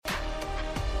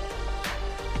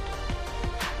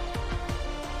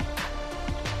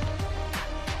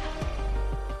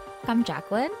I'm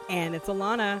Jacqueline. And it's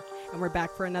Alana. And we're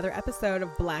back for another episode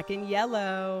of Black and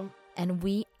Yellow. And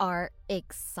we are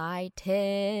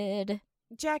excited.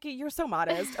 Jackie, you're so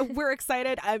modest. We're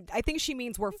excited. I think she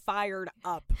means we're fired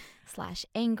up.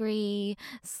 / angry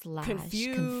 /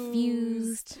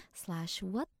 confused /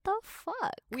 what the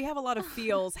fuck? We have a lot of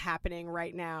feels happening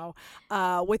right now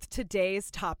with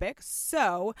today's topic.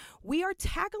 So we are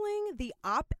tackling the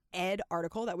op-ed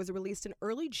article that was released in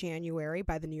early January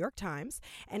by the New York Times,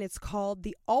 and it's called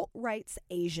The Alt-Right's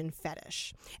Asian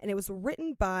Fetish. And it was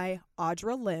written by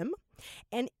Audra Lim.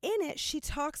 And in it, she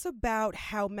talks about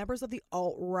how members of the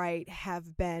alt-right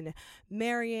have been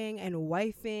marrying and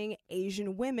wifing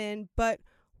Asian women. But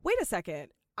wait a second.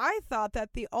 I thought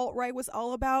that the alt-right was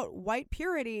all about white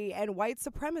purity and white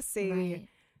supremacy. Right.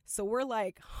 So we're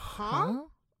like, huh?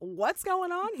 What's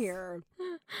going on here?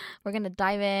 We're going to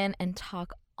dive in and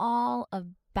talk all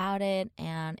about it,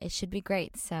 and it should be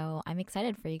great. So I'm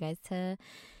excited for you guys to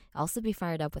also be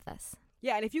fired up with us.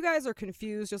 Yeah, and if you guys are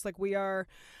confused, just like we are,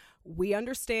 we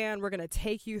understand. We're going to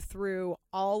take you through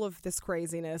all of this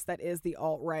craziness that is the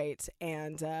alt-right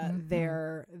and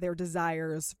their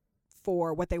desires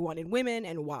for what they want in women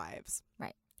and wives.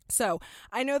 Right. So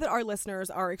I know that our listeners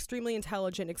are extremely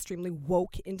intelligent, extremely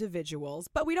woke individuals,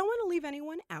 but we don't want to leave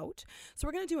anyone out. So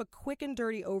we're going to do a quick and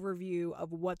dirty overview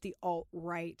of what the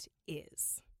alt-right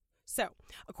is. So,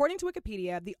 according to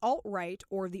Wikipedia, the alt-right,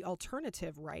 or the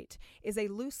alternative right, is a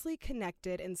loosely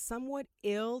connected and somewhat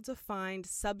ill-defined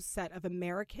subset of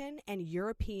American and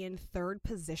European third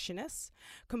positionists,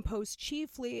 composed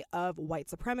chiefly of white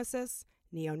supremacists,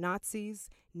 neo-Nazis,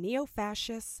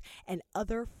 neo-fascists, and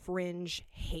other fringe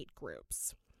hate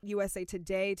groups. USA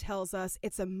Today tells us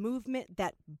it's a movement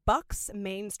that bucks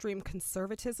mainstream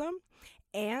conservatism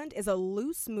and is a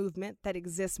loose movement that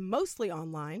exists mostly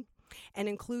online and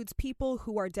includes people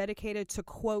who are dedicated to,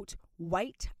 quote,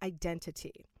 white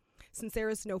identity. Since there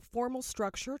is no formal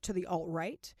structure to the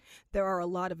alt-right, there are a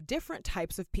lot of different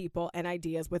types of people and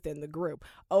ideas within the group.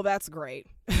 Oh, that's great.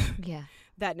 Yeah.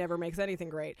 That never makes anything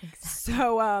great. Exactly.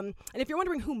 So, and if you're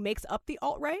wondering who makes up the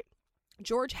alt-right,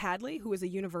 George Hadley, who is a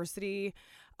University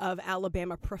of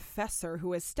Alabama professor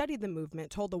who has studied the movement,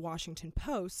 told the Washington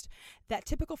Post that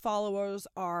typical followers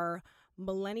are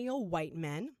millennial white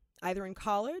men, either in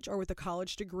college or with a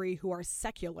college degree, who are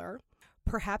secular,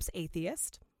 perhaps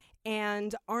atheist,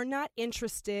 and are not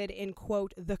interested in,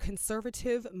 quote, the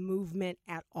conservative movement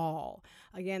at all.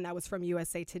 Again, that was from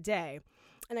USA Today.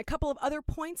 And a couple of other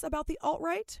points about the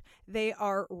alt-right. They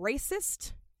are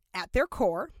racist at their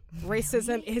core.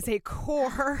 Racism is a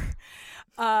core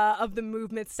of the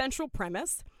movement's central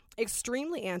premise.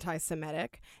 Extremely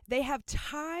anti-Semitic. They have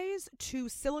ties to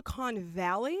Silicon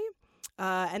Valley,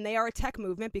 and they are a tech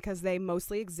movement because they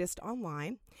mostly exist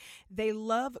online. They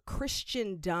love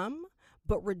Christendom,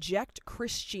 but reject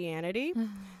Christianity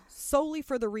solely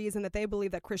for the reason that they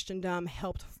believe that Christendom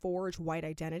helped forge white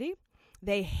identity.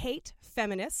 They hate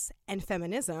feminists and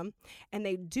feminism, and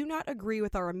they do not agree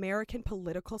with our American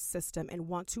political system and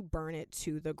want to burn it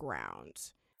to the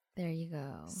ground. There you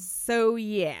go. So,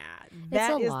 yeah,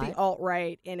 that is lot. the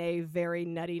alt-right in a very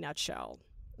nutty nutshell.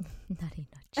 Nutty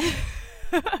nutshell.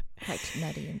 Quite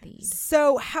nutty indeed.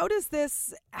 So how does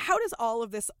all of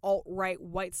this alt-right,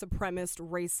 white supremacist,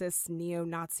 racist,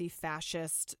 neo-Nazi,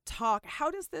 fascist talk,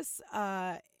 how does this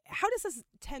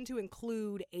tend to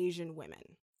include Asian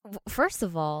women? First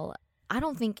of all, I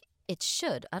don't think it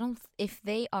should. If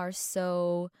they are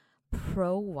so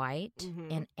pro-white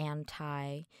and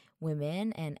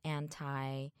anti-women and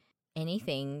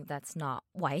anti-anything that's not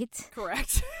white.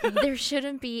 Correct. There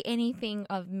shouldn't be anything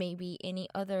of maybe any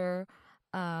other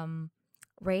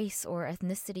race or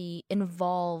ethnicity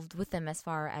involved with them as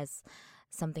far as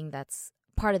something that's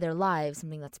part of their lives,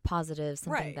 something that's positive,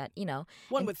 something that, you know.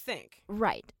 One would think.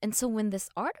 Right. And so when this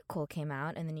article came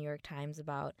out in the New York Times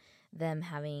about them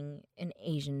having an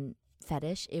Asian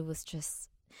fetish, it was just,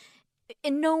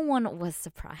 and no one was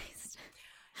surprised.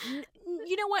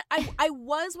 You know what? I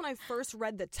was when I first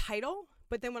read the title,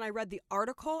 but then when I read the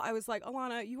article, I was like,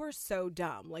 Alana, you are so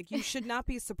dumb. Like, you should not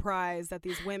be surprised that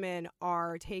these women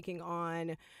are taking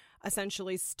on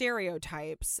essentially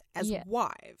stereotypes as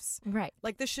wives. Right.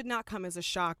 Like, this should not come as a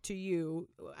shock to you.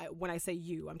 When I say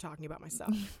you, I'm talking about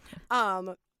myself.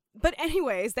 But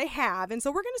anyways, they have. And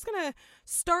so we're just going to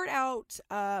start out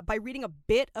by reading a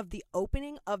bit of the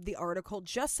opening of the article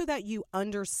just so that you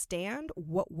understand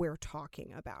what we're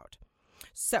talking about.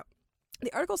 So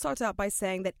the article starts out by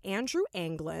saying that Andrew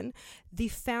Anglin, the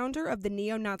founder of the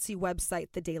neo-Nazi website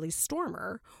The Daily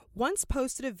Stormer, once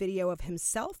posted a video of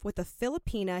himself with a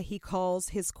Filipina he calls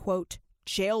his, quote,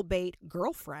 jailbait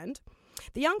girlfriend.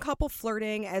 The young couple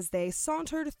flirting as they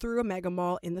sauntered through a mega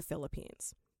mall in the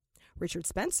Philippines. Richard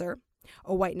Spencer,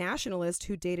 a white nationalist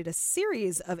who dated a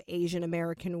series of Asian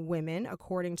American women,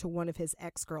 according to one of his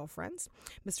ex-girlfriends.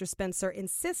 Mr. Spencer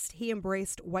insists he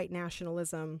embraced white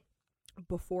nationalism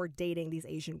before dating these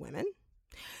Asian women.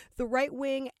 The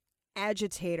right-wing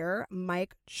agitator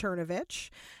Mike Chernovich,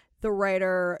 the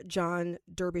writer John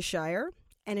Derbyshire,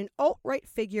 and an alt-right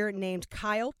figure named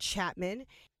Kyle Chapman.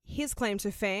 His claim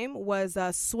to fame was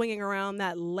swinging around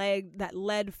that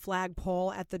lead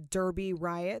flagpole at the Derby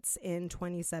riots in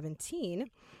 2017,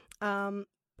 are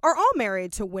all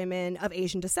married to women of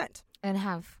Asian descent. And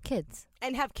have kids.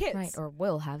 Right, or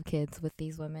will have kids with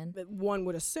these women. One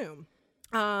would assume.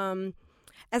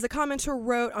 As a commenter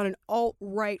wrote on an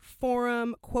alt-right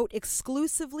forum, quote,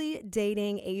 exclusively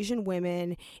dating Asian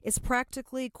women is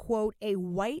practically, quote, a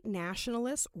white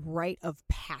nationalist rite of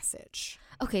passage.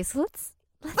 Okay, so let's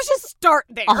just start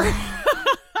there.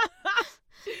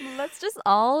 Let's just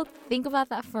all think about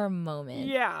that for a moment.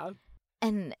 Yeah.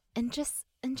 And just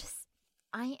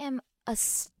I am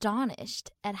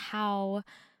astonished at how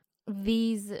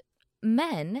these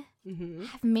men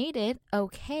have made it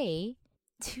okay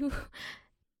to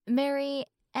marry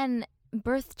and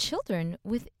birth children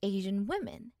with Asian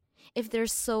women. If they're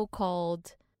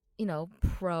so-called,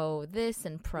 pro this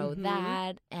and pro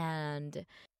that, and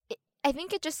I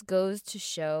think it just goes to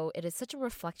show it is such a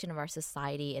reflection of our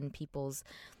society and people's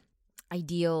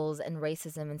ideals and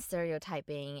racism and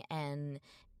stereotyping and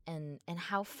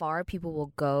how far people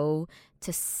will go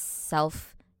to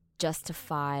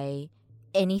self-justify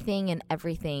anything and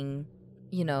everything,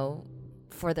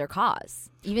 for their cause.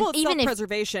 Even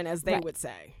self-preservation, as they would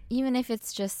say. Even if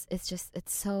it's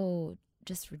so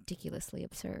just ridiculously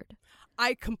absurd.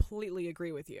 I completely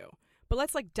agree with you. But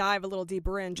let's dive a little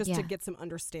deeper in just to get some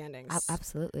understandings.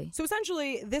 Absolutely. So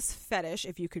essentially, this fetish,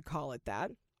 if you could call it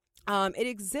that, it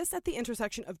exists at the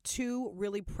intersection of two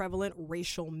really prevalent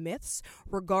racial myths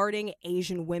regarding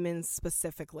Asian women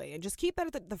specifically. And just keep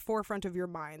that at the forefront of your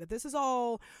mind, that this is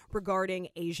all regarding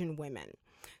Asian women.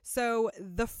 So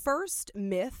the first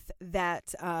myth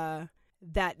that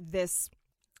this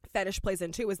fetish plays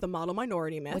into is the model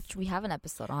minority myth, which we have an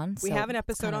episode on. We have an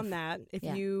episode on that. If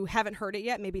you haven't heard it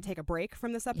yet, maybe take a break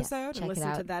from this episode and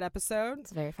listen to that episode.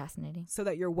 It's very fascinating. So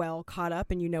that you're well caught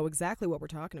up and you know exactly what we're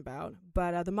talking about.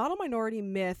 But the model minority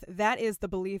myth, that is the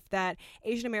belief that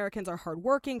Asian Americans are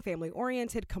hardworking,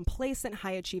 family-oriented, complacent,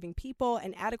 high-achieving people,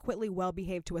 and adequately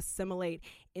well-behaved to assimilate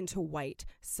into white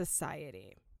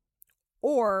society.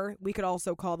 Or we could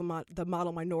also call the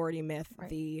model minority myth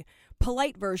the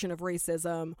polite version of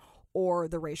racism or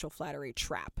the racial flattery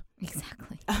trap.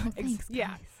 Exactly. Thanks, yeah.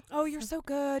 guys. Oh, you're so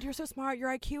good. You're so smart.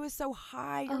 Your IQ is so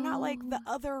high. You're not like the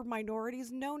other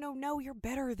minorities. No. You're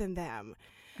better than them.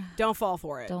 Don't fall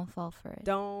for it. Don't fall for it.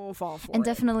 Don't fall for it. And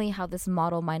definitely how this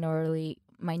model minority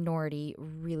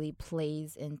really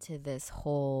plays into this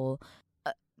whole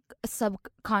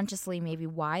subconsciously maybe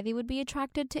why they would be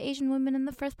attracted to Asian women in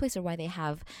the first place, or why they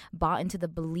have bought into the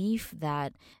belief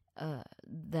that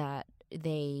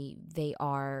they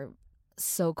are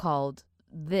so-called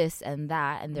this and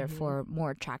that, and therefore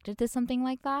more attracted to something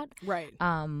like that. Right.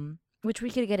 Which we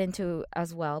could get into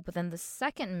as well. But then the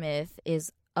second myth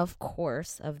is, of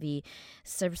course, of the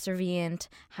subservient,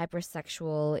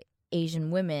 hypersexual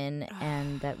Asian women,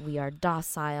 and that we are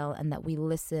docile, and that we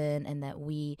listen, and that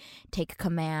we take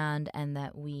command, and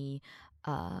that we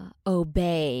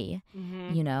obey,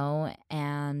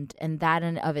 and that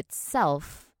in of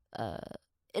itself,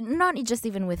 not just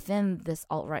even within this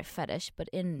alt-right fetish, but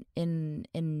in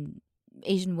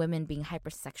Asian women being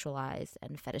hypersexualized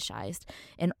and fetishized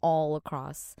and all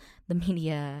across the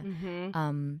media,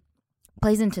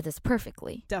 plays into this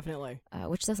perfectly. Definitely.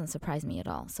 Which doesn't surprise me at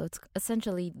all. So it's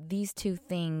essentially these two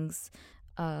things,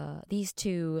 these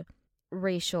two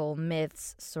racial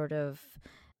myths sort of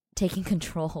taking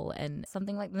control, and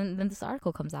something like then this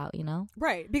article comes out,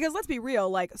 Right. Because let's be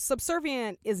real,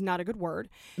 subservient is not a good word.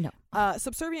 No.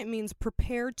 Subservient means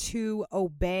prepared to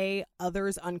obey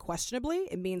others unquestionably.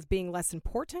 It means being less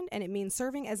important, and it means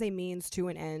serving as a means to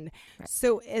an end. Right.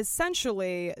 So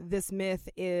essentially, this myth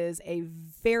is a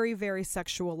very, very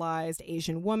sexualized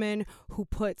Asian woman who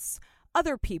puts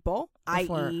other people,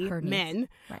 i.e. men,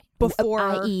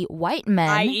 i.e. white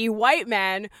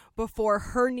men, before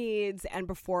her needs and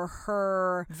before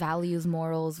her values,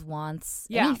 morals, wants,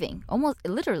 anything. Almost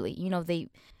literally,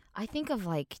 I think of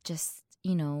just,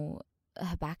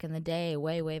 back in the day,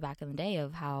 way back in the day,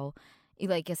 of how,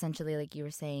 essentially, like you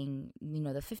were saying,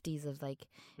 the 50s of the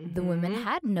women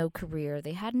had no career,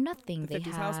 they had nothing. The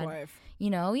 50s housewife. The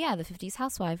 50s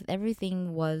housewife.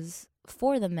 Everything was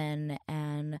for the men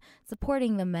and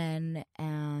supporting the men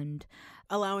and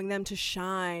allowing them to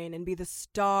shine and be the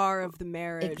star of the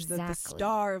marriage, the exactly.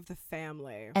 star of the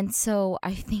family. And so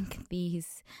I think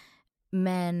these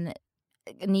men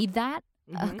need that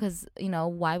because,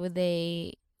 why would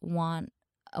they want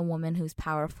a woman who's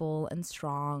powerful and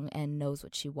strong and knows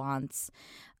what she wants?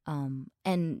 And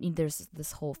there's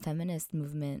this whole feminist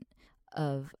movement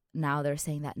of now they're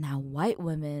saying that now white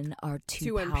women are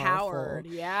too empowered,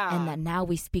 yeah, and that now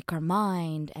we speak our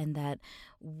mind and that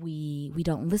we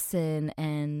don't listen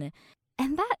and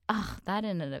that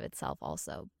in and of itself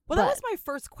also. Well, that was my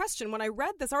first question when I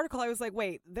read this article. I was like,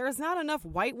 wait, there's not enough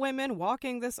white women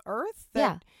walking this earth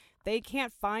that they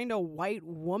can't find a white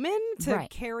woman to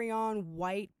carry on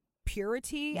white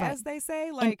purity, as they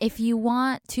say. Like, and if you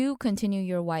want to continue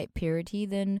your white purity,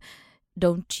 then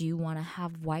don't you want to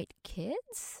have white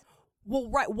kids? Well,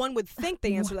 right. One would think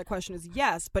the answer to that question is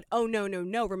yes, but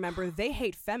no. Remember, they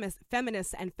hate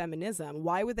feminists and feminism.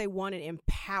 Why would they want an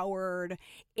empowered,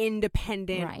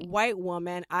 independent white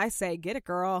woman? I say, get it,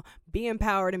 girl. Be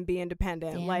empowered and be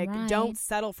independent. Don't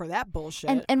settle for that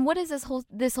bullshit. And what is this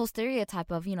whole stereotype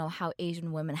of, how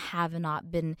Asian women have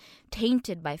not been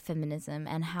tainted by feminism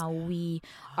and how we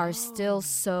are still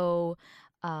so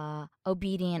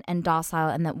obedient and docile,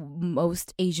 and that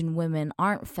most Asian women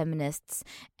aren't feminists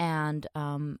and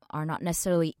are not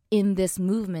necessarily in this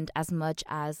movement as much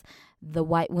as the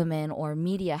white women or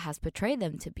media has portrayed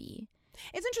them to be.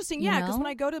 It's interesting, because when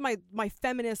I go to my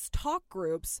feminist talk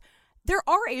groups, there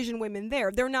are Asian women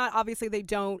there. They're not, obviously, they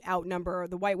don't outnumber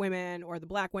the white women or the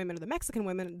black women or the Mexican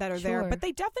women that are there, but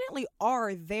they definitely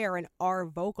are there and are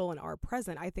vocal and are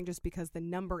present. I think just because the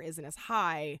number isn't as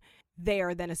high, they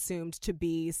are then assumed to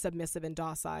be submissive and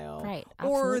docile. Right,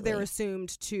 or they're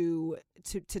assumed to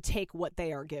take what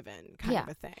they are given, kind of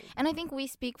a thing. And I think we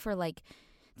speak for,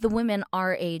 the women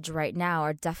our age right now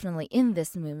are definitely in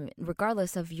this movement,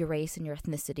 regardless of your race and your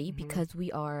ethnicity, because we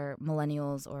are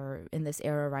millennials or in this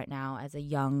era right now as a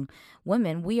young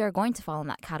woman, we are going to fall in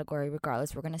that category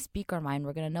regardless. We're going to speak our mind.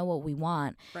 We're going to know what we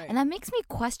want. Right. And that makes me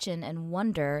question and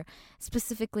wonder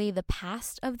specifically the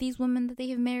past of these women that they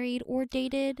have married or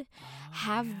dated.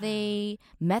 Have they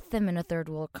met them in a third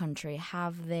world country?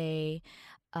 Have they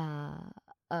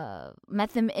met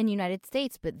them in the United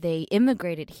States, but they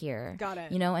immigrated here. Got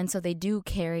it. And so they do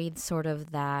carry sort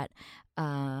of that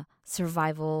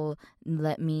survival,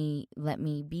 let me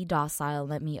be docile,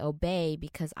 let me obey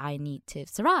because I need to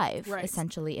survive,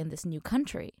 essentially, in this new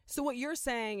country. So what you're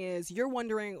saying is you're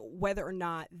wondering whether or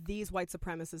not these white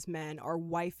supremacist men are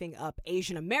wifing up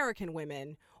Asian American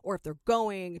women, or if they're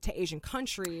going to Asian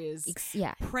countries,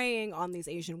 preying on these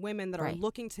Asian women that are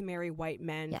looking to marry white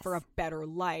men for a better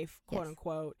life, quote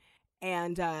unquote,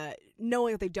 and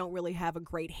knowing that they don't really have a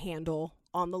great handle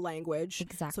on the language.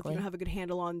 Exactly. So if you don't have a good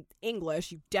handle on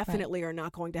English, you definitely are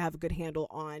not going to have a good handle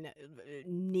on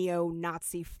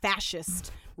neo-Nazi,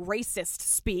 fascist, racist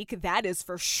speak. That is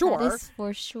for sure. That is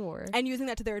for sure. And using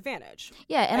that to their advantage.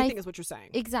 Yeah, and I think is what you're saying.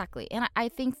 Exactly. And I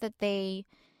think that they,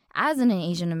 as an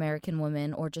Asian American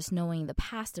woman, or just knowing the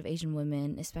past of Asian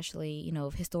women, especially,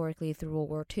 historically through World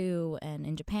War II and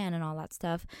in Japan and all that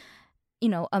stuff,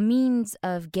 a means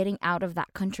of getting out of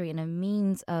that country and a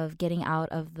means of getting out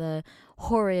of the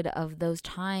horrid of those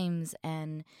times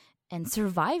and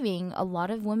surviving. A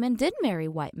lot of women did marry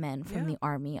white men from the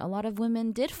army. A lot of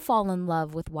women did fall in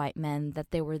love with white men that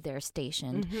they were there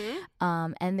stationed.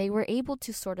 And they were able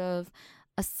to sort of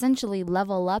essentially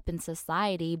level up in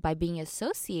society by being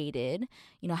associated,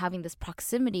 having this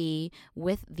proximity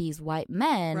with these white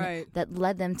men that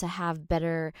led them to have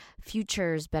better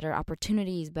futures, better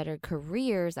opportunities, better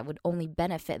careers that would only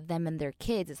benefit them and their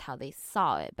kids, is how they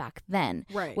saw it back then.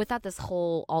 Without this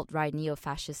whole alt-right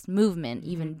neo-fascist movement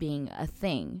even being a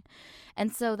thing.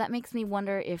 And so that makes me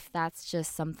wonder if that's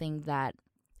just something that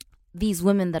these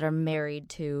women that are married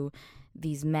to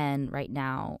these men right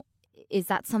now, is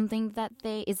that something that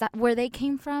is that where they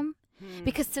came from?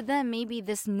 Because to them, maybe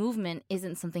this movement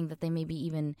isn't something that they maybe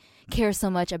even care so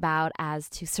much about as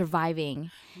to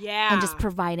surviving and just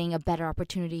providing a better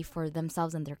opportunity for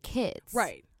themselves and their kids.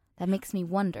 Right. That makes me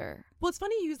wonder. Well, it's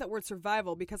funny you use that word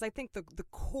survival, because I think the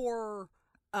core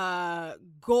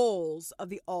goals of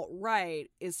the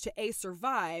alt-right is to A,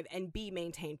 survive, and B,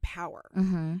 maintain power.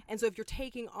 And so if you're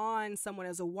taking on someone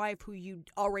as a wife who you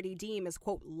already deem as,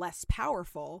 quote, less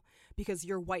powerful because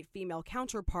your white female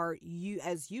counterpart,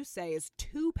 as you say, is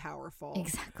too powerful.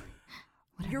 Exactly.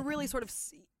 You're really sort of,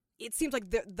 it seems like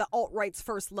the alt-right's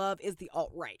first love is the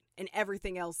alt-right and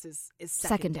everything else is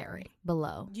secondary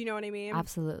below. Do you know what I mean?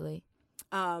 Absolutely.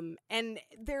 And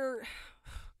they're,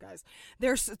 guys.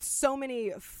 There's so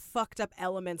many fucked up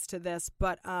elements to this,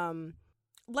 but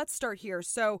let's start here.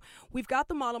 So we've got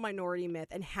the model minority myth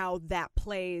and how that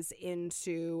plays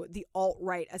into the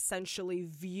alt-right essentially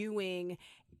viewing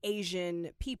Asian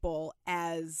people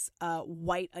as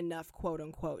white enough, quote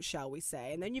unquote, shall we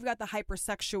say. And then you've got the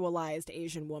hypersexualized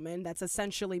Asian woman that's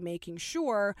essentially making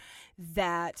sure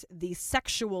that the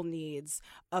sexual needs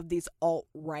of these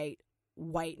alt-right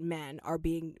white men are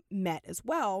being met as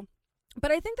well.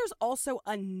 But I think there's also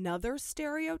another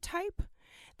stereotype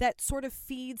that sort of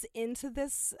feeds into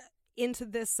this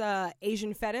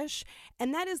Asian fetish,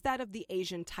 and that is that of the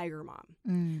Asian tiger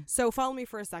mom. So follow me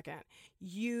for a second.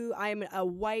 I'm a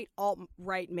white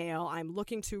alt-right male. I'm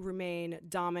looking to remain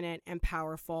dominant and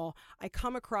powerful. I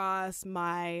come across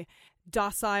my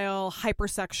docile,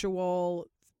 hypersexual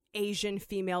Asian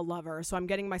female lover. So I'm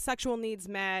getting my sexual needs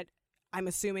met. I'm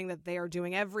assuming that they are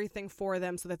doing everything for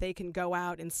them so that they can go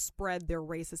out and spread their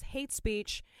racist hate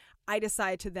speech. I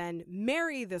decide to then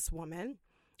marry this woman,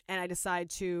 and I decide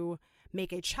to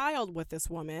make a child with this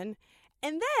woman.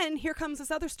 And then here comes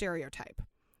this other stereotype,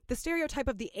 the stereotype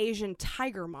of the Asian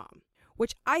tiger mom,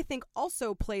 which I think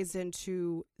also plays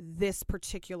into this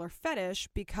particular fetish,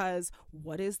 because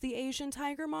what is the Asian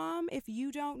tiger mom, if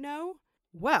you don't know?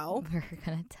 Well, we're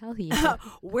going to tell you.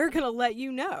 We're going to let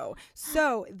you know.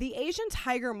 So the Asian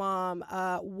tiger mom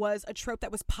was a trope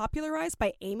that was popularized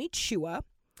by Amy Chua.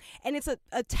 And it's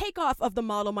a takeoff of the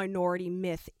model minority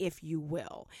myth, if you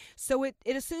will. So it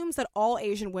assumes that all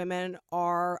Asian women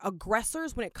are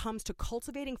aggressors when it comes to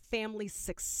cultivating family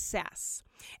success.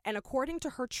 And according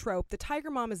to her trope, the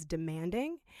tiger mom is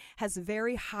demanding, has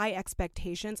very high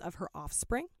expectations of her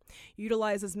offspring,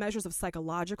 utilizes measures of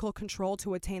psychological control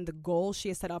to attain the goals she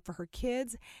has set up for her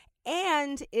kids,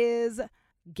 and is,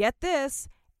 get this,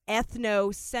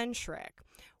 ethnocentric.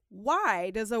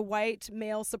 Why does a white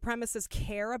male supremacist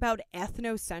care about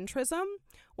ethnocentrism?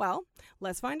 Well,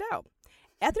 let's find out.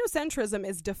 Ethnocentrism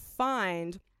is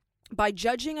defined by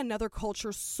judging another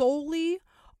culture solely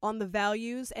on the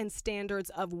values and standards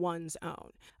of one's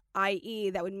own, i.e.,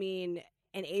 that would mean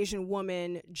an Asian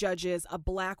woman judges a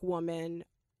black woman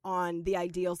on the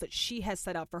ideals that she has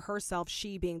set up for herself,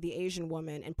 she being the Asian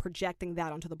woman, and projecting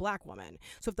that onto the black woman.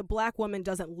 So if the black woman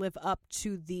doesn't live up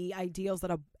to the ideals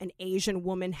that an Asian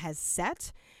woman has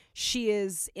set, she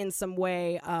is in some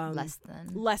way less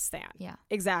than. Yeah,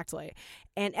 exactly.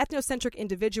 And ethnocentric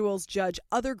individuals judge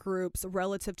other groups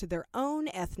relative to their own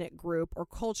ethnic group or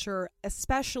culture,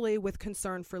 especially with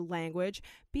concern for language,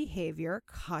 behavior,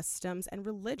 customs, and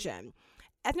religion.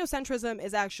 Ethnocentrism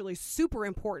is actually super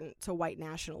important to white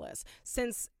nationalists,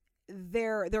 since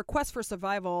their quest for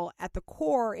survival at the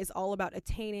core is all about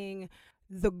attaining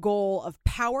the goal of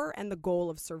power and the goal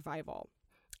of survival.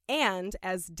 And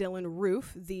as Dylan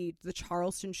Roof, the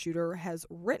Charleston shooter, has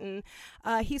written,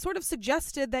 he sort of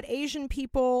suggested that Asian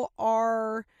people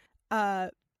are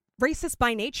racist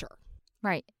by nature.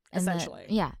 Right. Essentially.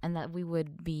 And that we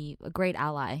would be a great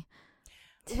ally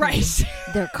to right.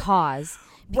 their cause.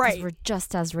 Because right. we're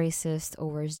just as racist, or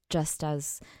we're just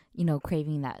as,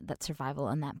 craving that survival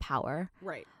and that power.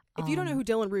 Right. If you don't know who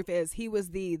Dylan Roof is, he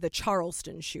was the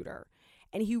Charleston shooter.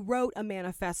 And he wrote a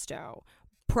manifesto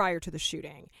prior to the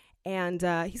shooting. And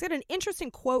he's got an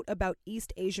interesting quote about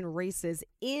East Asian races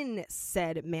in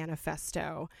said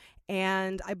manifesto.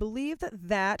 And I believe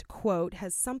that quote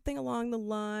has something along the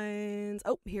lines...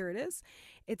 Oh, here it is.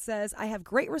 It says, "I have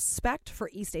great respect for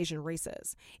East Asian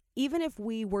races. Even if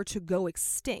we were to go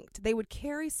extinct, they would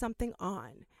carry something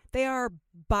on. They are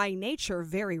by nature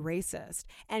very racist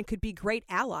and could be great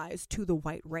allies to the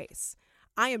white race.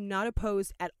 I am not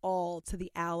opposed at all to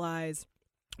the allies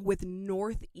with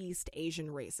Northeast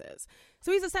Asian races."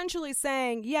 So he's essentially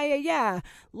saying, yeah,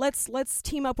 let's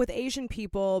team up with Asian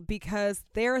people because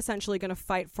they're essentially going to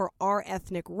fight for our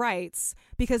ethnic rights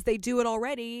because they do it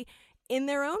already in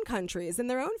their own countries, in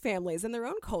their own families, in their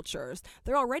own cultures.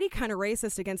 They're already kind of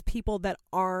racist against people that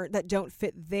don't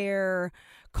fit their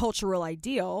cultural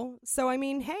ideal. So, I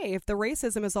mean, hey, if the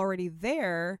racism is already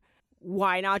there,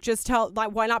 why not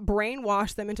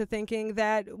brainwash them into thinking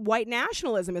that white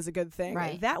nationalism is a good thing?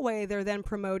 Right. That way they're then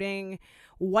promoting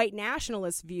white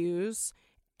nationalist views.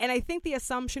 And I think the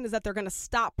assumption is that they're going to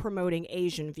stop promoting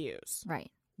Asian views.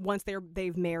 Right. Once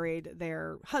they've married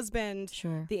their husband,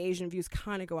 sure, the Asian views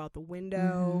kind of go out the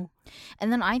window. Mm-hmm.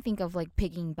 And then I think of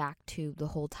picking back to the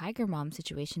whole tiger mom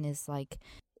situation is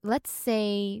let's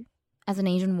say as an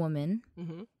Asian woman,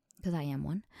 because I am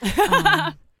one,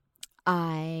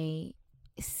 I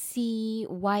see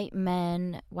white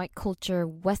men, white culture,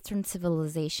 Western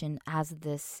civilization as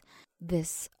this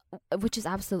which is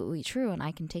absolutely true. And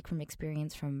I can take from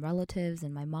experience from relatives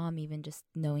and my mom, even just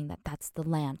knowing that that's the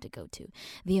land to go to,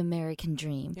 the American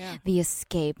dream, the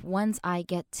escape. Once I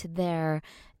get to there,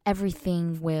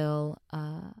 everything will,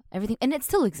 everything, and it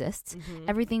still exists.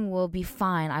 Everything will be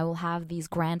fine. I will have these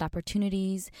grand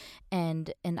opportunities,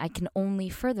 and I can only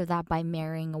further that by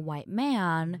marrying a white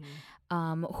man,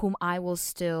 whom I will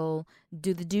still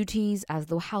do the duties as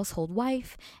the household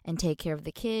wife and take care of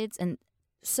the kids. And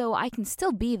so I can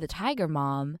still be the tiger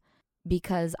mom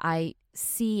because I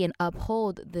see and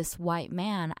uphold this white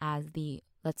man as the,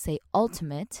 let's say,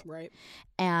 ultimate. Right.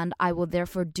 And I will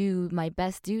therefore do my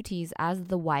best duties as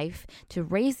the wife to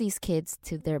raise these kids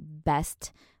to their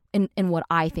best in what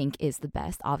I think is the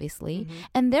best, obviously.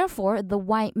 And therefore, the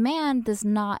white man does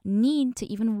not need to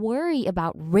even worry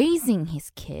about raising his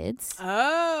kids.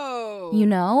 Oh. You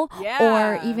know?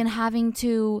 Yeah. Or even having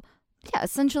to,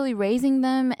 essentially raising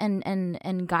them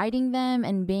and guiding them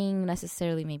and being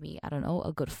necessarily maybe, I don't know,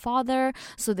 a good father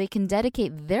so they can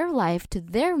dedicate their life to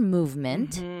their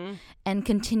movement and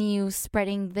continue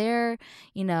spreading their,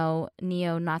 you know,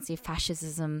 neo-Nazi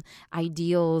fascism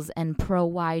ideals and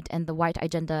pro-white and the white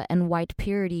agenda and white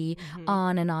purity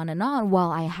on and on and on,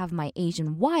 while I have my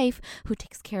Asian wife who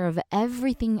takes care of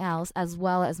everything else as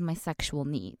well as my sexual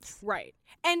needs. Right.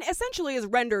 And essentially is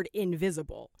rendered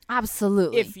invisible.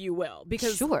 Absolutely. If you will.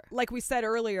 Because like we said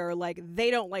earlier, like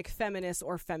they don't like feminists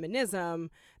or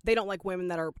feminism. They don't like women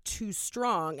that are too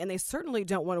strong. And they certainly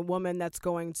don't want a woman that's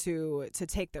going to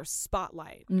take their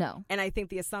spotlight. No. And I think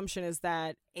the assumption is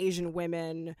that Asian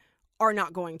women are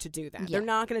not going to do that. They're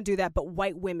not going to do that, but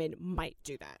white women might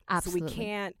do that.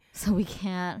 Absolutely. So we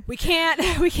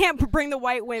can't bring the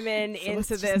white women into let's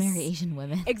this. Just marry Asian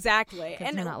women. Exactly.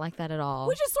 And they're not like that at all.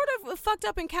 Which is sort of fucked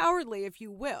up and cowardly, if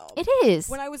you will. It is.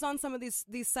 When I was on some of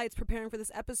these sites preparing for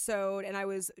this episode, and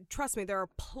trust me, there are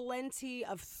plenty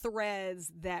of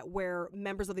threads where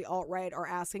members of the alt-right are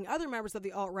asking other members of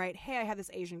the alt-right, hey, I have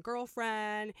this Asian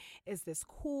girlfriend. Is this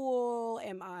cool?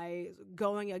 Am I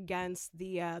going against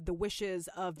the wishes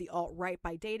of the alt-right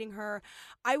by dating her?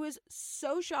 I was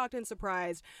so shocked and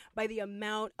surprised by the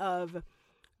amount of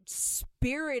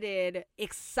spirited,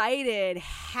 excited,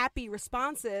 happy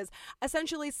responses,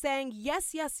 essentially saying,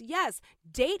 yes,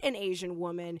 date an Asian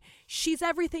woman. She's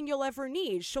everything you'll ever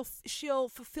need. She'll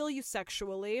fulfill you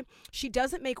sexually. She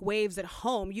doesn't make waves at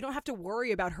home. You don't have to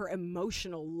worry about her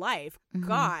emotional life.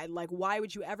 God, like, why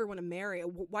would you ever want to marry?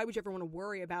 Why would you ever want to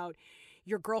worry about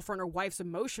your girlfriend or wife's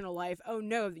emotional life? Oh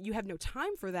no, you have no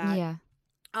time for that. Yeah.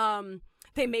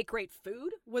 They make great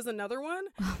food was another one.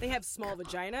 They have small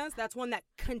vaginas. That's one that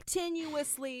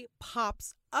continuously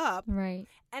pops up. Right.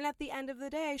 And at the end of the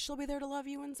day, she'll be there to love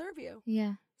you and serve you.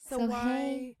 Yeah. So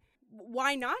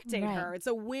why not date her? It's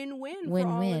a win-win for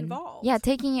all involved. Yeah,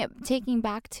 taking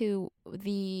back to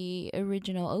the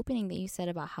original opening that you said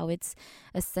about how it's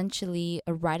essentially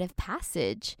a rite of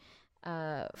passage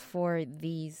for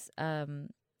these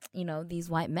these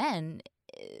white men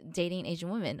dating Asian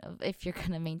women, if you're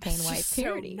gonna maintain white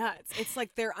purity. So nuts. It's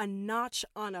like they're a notch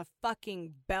on a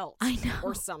fucking belt. I know.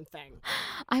 Or something.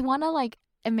 I want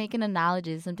to make an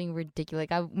analogy to something ridiculous.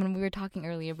 When we were talking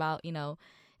earlier about,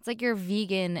 it's like you're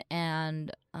vegan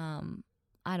and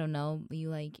I don't know,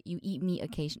 you eat meat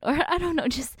occasionally, or I don't know,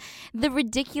 just the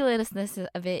ridiculousness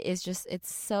of it is just,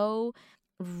 it's so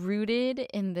rooted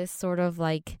in this sort of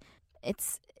like,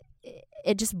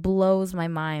 it just blows my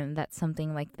mind that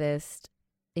something like this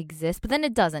exists, but then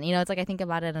it doesn't. It's like I think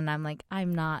about it and I'm like,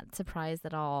 I'm not surprised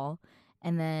at all.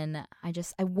 And then I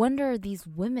wonder, these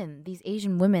women, these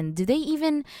Asian women, do they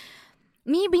even,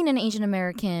 me being an Asian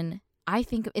American, I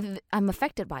think I'm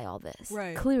affected by all this,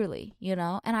 right? Clearly, and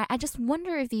I just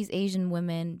wonder if these Asian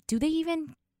women, do they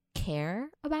even care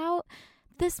about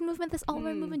this movement, this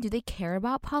alt-right movement? Do they care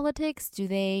about politics? Do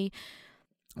they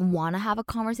want to have a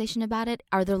conversation about it?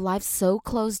 Are their lives so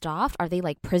closed off? Are they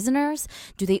like prisoners?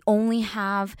 Do they only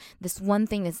have this one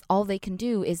thing that's all they can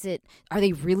do? Are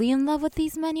they really in love with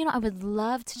these men? I would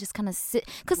love to just kind of sit,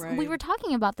 because we were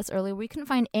talking about this earlier. We couldn't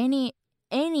find any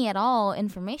at all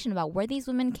information about where these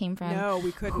women came from. No,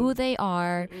 we couldn't. Who they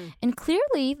are. And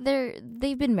clearly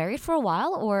they've been married for a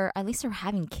while, or at least they're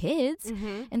having kids.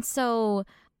 And so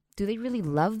do they really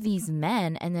love these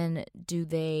men? And then do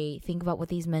they think about what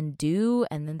these men do?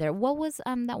 And then what was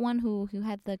that one who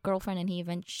had the girlfriend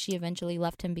and she eventually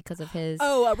left him because of his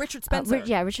Richard Spencer.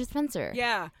 Richard Spencer.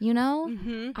 Yeah.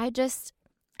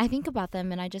 I think about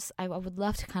them and I would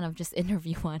love to kind of just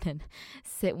interview one and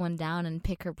sit one down and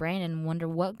pick her brain and wonder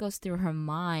what goes through her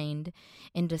mind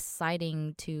in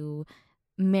deciding to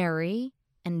marry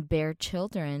and bear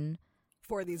children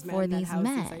for these men for that these house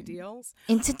men these ideals.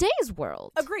 in today's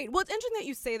world. Agreed. Well, it's interesting that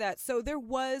you say that. So there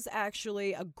was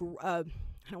actually I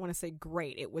don't want to say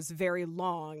great. It was very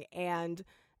long and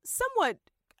somewhat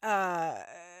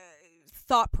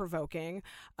thought-provoking.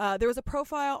 There was a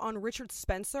profile on Richard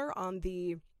Spencer on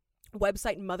the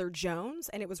website Mother Jones,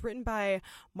 and it was written by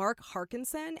Mark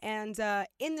Harkinson. And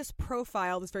in this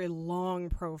profile, this very long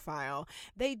profile,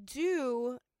 they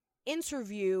do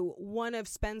interview one of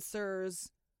Spencer's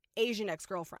Asian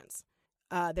ex-girlfriends.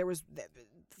 There was,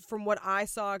 from what I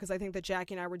saw, because I think that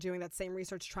Jackie and I were doing that same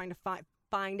research trying to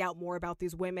find out more about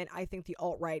these women. I think the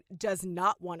alt-right does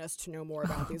not want us to know more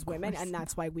about these women, and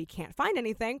that's why we can't find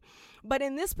anything. But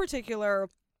in this particular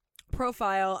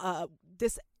profile,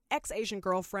 this ex-Asian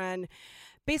girlfriend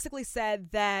basically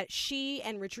said that she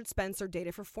and Richard Spencer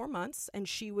dated for 4 months, and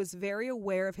she was very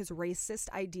aware of his racist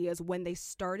ideas when they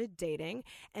started dating,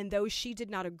 and though she did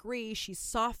not agree, she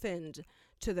softened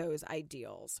to those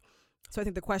ideals. So I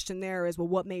think the question there is, well,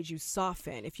 what made you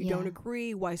soften? If you don't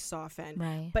agree, why soften?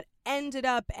 Right. But ended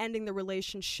up ending the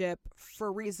relationship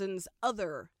for reasons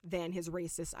other than his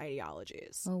racist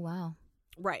ideologies. Oh, wow.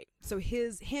 Right. So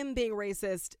him being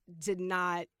racist did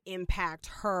not impact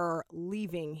her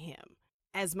leaving him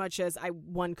as much as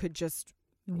one could just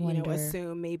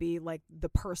assume maybe like the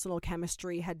personal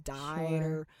chemistry had died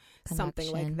or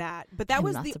something like that. But that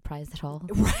was not surprised at all.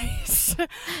 Right.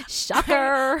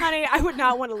 Shocker. Honey, I would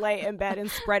not want to lay in bed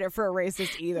and spread it for a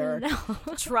racist either. No.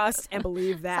 Trust and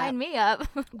believe that. Sign me up.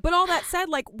 But all that said,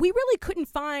 like, we really couldn't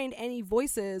find any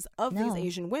voices of these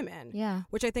Asian women. Yeah.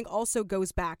 Which I think also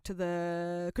goes back to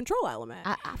the control element.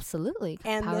 Absolutely.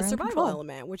 And Power the survival control.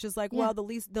 element, which is like, well,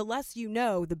 the less you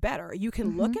know, the better. You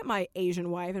can look at my Asian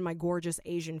wife and my gorgeous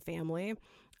Asian family,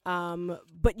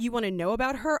 but you want to know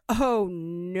about her? Oh,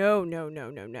 no.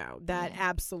 That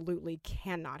absolutely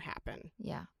cannot happen.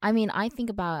 Yeah. I mean, I think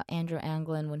about Andrew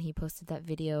Anglin when he posted that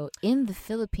video in the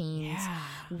Philippines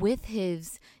with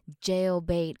his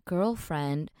jailbait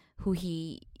girlfriend, who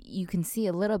you can see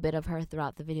a little bit of her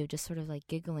throughout the video, just sort of like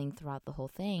giggling throughout the whole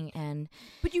thing.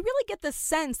 But you really get the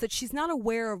sense that she's not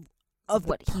aware of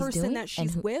what the person that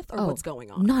she's with or what's going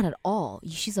on. Not at all.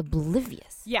 She's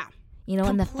oblivious. Yeah. You know,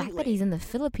 completely. And the fact that he's in the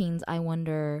Philippines, I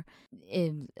wonder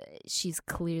if she's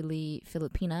clearly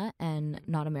Filipina and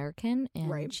not American.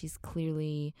 And she's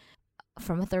clearly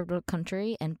from a third world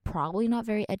country and probably not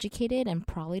very educated and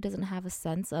probably doesn't have a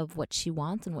sense of what she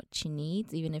wants and what she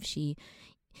needs, even if she,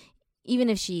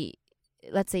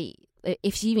 let's say,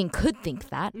 if she even could think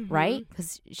that, right?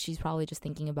 Because she's probably just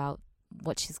thinking about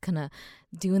what she's gonna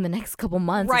do in the next couple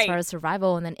months as far as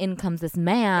survival, and then in comes this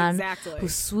man who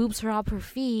swoops her off her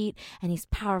feet, and he's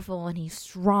powerful and he's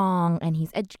strong and he's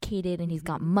educated and he's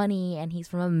got money and he's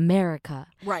from America,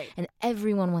 and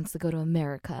everyone wants to go to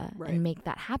America and make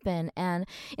that happen. And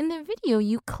in the video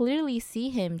you clearly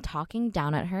see him talking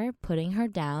down at her, putting her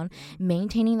down,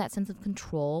 maintaining that sense of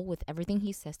control with everything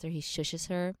he says to her. He shushes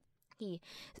her,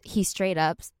 he straight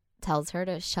up tells her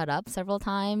to shut up several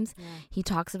times. He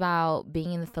talks about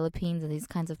being in the Philippines and these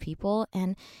kinds of people,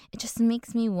 and it just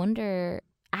makes me wonder,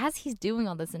 as he's doing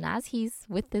all this and as he's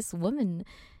with this woman,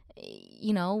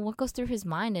 you know, what goes through his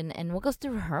mind and what goes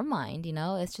through her mind. You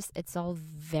know, it's all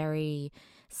very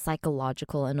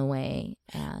psychological in a way.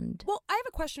 And well, I have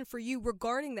a question for you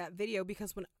regarding that video,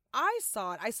 because when I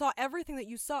saw it, I saw everything that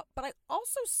you saw, but I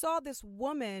also saw this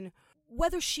woman,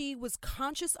 whether she was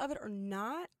conscious of it or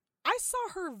not, I saw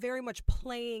her very much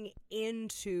playing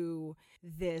into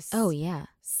this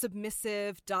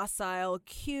submissive, docile,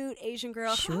 cute Asian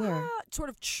girl sort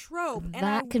of trope. And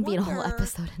that can be a whole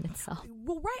episode in itself.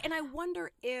 Well, right. And I wonder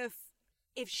if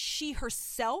she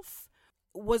herself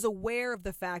was aware of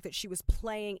the fact that she was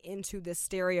playing into this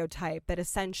stereotype that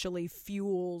essentially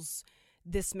fuels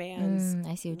this man's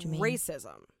I see what you mean.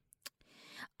 racism.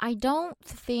 I don't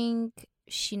think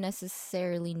she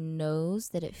necessarily knows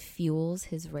that it fuels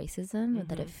his racism or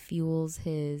that it fuels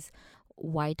his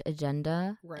white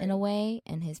agenda in a way,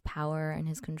 and his power and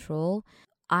his control.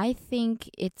 I think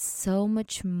it's so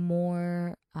much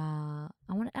more I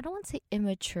don't want to say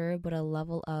immature, but a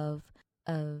level of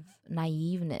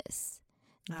naiveness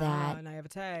that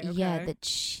naivete. that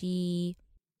she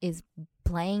is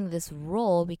playing this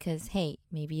role because, hey,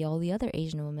 maybe all the other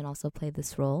Asian women also play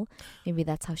this role. Maybe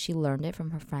that's how she learned it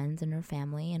from her friends and her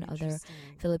family and other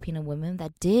Filipino women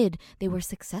they were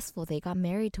successful. They got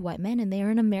married to white men and they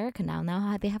are in America now.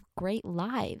 Now they have great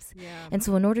lives. Yeah. And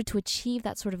so in order to achieve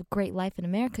that sort of great life in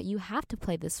America, you have to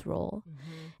play this role.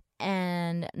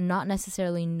 And not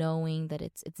necessarily knowing that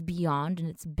it's beyond and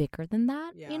it's bigger than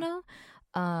that, you know?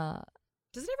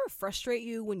 Does it ever frustrate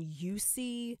you when you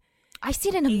see I see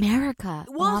it in America.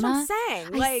 Well, that's what I'm Alana.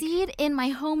 saying. I see it in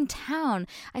my hometown.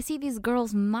 I see these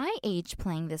girls my age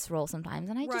playing this role sometimes,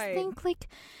 and I just think, like,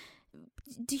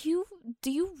 do you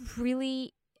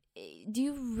really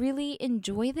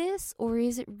enjoy this, or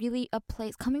is it really a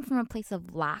place coming from a place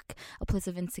of lack, a place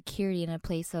of insecurity, and a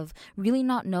place of really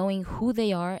not knowing who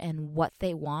they are and what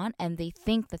they want, and they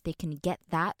think that they can get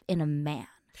that in a man?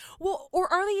 Well,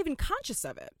 or are they even conscious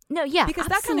of it? No, yeah, because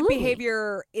absolutely. that kind of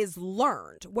behavior is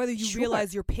learned, whether you Sure.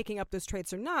 realize you're picking up those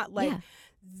traits or not. Like,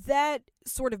 that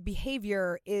sort of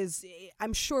behavior is,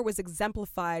 I'm sure, was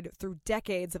exemplified through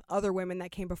decades of other women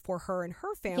that came before her and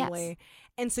her family. Yes.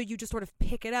 And so you just sort of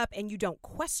pick it up and you don't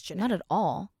question Not it. at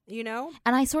all. You know?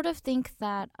 And I sort of think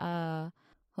that,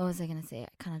 what was I going to say?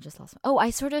 I kind of just lost I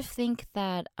sort of think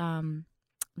that,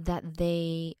 that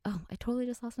they, I totally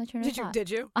just lost my train of thought. Did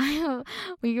you?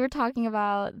 We were talking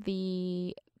about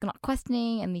the not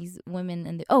questioning and these women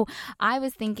and I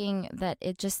was thinking that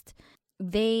it just,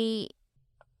 the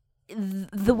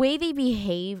way they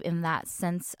behave in that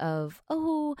sense of,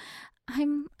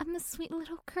 I'm a sweet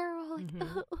little girl, like,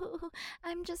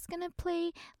 I'm just gonna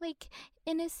play like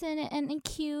innocent and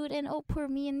cute, and poor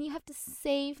me, and you have to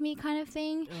save me kind of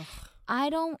thing. Ugh. I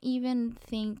don't even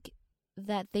think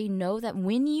that they know that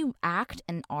when you act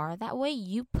and are that way,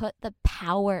 you put the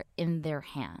power in their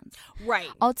hands. Right.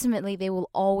 Ultimately, they will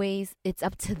always, it's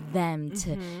up to them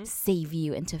to save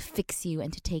you and to fix you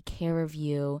and to take care of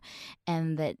you,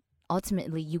 and that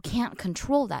ultimately you can't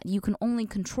control that. You can only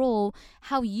control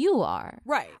how you are.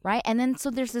 Right. And then so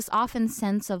there's this often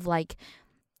sense of like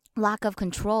lack of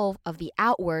control of the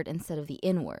outward instead of the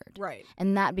inward. Right.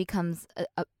 And that becomes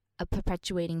a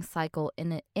perpetuating cycle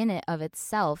in it of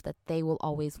itself, that they will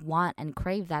always want and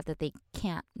crave that they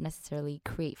can't necessarily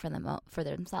create for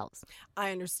themselves.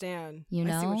 I understand. You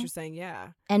know? I see what you're saying,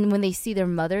 yeah. And when they see their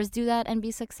mothers do that and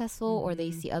be successful, or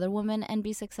they see other women and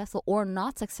be successful or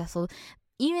not successful,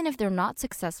 even if they're not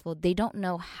successful, they don't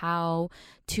know how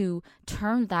to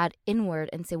turn that inward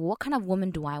and say, well, what kind of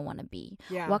woman do I want to be?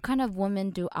 Yeah. What kind of woman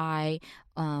do I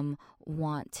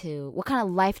what kind of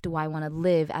life do I want to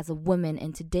live as a woman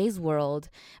in today's world?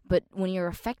 But when you're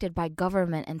affected by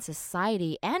government and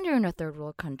society and you're in a third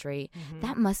world country,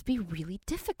 that must be really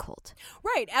difficult.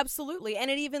 Right, absolutely. And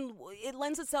it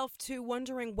lends itself to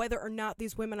wondering whether or not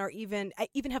these women are even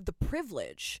have the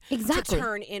privilege to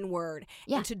turn inward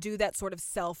and to do that sort of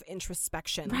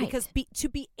self-introspection. Right. Because to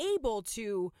be able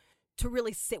to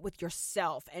really sit with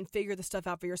yourself and figure the stuff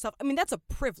out for yourself, I mean, that's a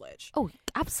privilege. Oh,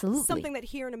 absolutely. Something that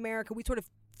here in America, we sort of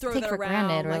throw take that for around.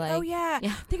 Granted, or like, oh, yeah,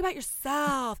 think about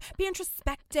yourself. Be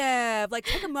introspective. Like,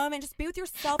 take a moment, just be with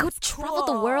yourself. Go travel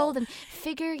the world and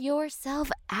figure yourself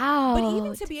out. But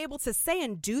even to be able to say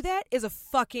and do that is a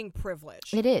fucking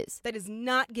privilege. It is. That is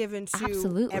not given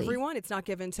to everyone. It's not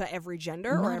given to every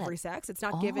gender or every sex. It's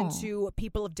not given to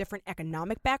people of different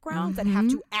economic backgrounds that have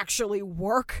to actually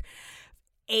work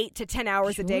 8 to 10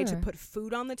 hours a day to put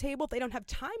food on the table. They don't have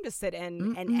time to sit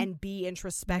and be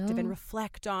introspective and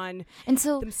reflect on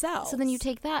themselves. So then you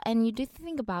take that and you do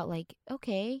think about, like,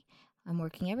 okay, I'm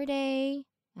working every day.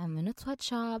 I'm in a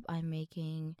sweatshop. I'm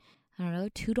making, I don't know,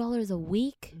 $2 a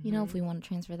week. You know, if we want to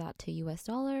transfer that to US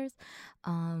dollars.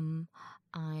 I'm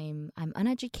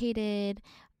uneducated.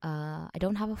 I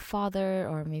don't have a father,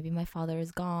 or maybe my father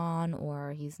is gone,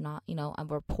 or he's not,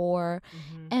 we're poor.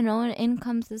 And in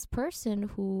comes this person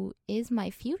who is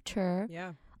my future.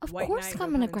 Yeah. Of course I'm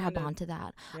going to grab onto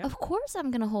that. Yep. Of course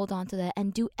I'm going to hold on to that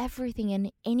and do everything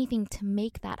and anything to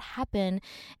make that happen,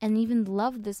 and even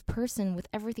love this person with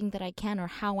everything that I can or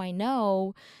how I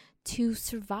know, to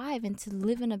survive and to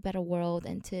live in a better world,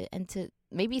 and to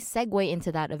maybe segue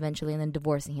into that eventually and then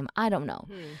divorcing him. I don't know.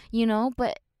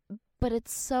 But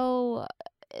it's so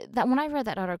that when I read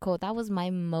that article, that was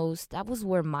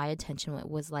where my attention went,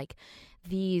 was like,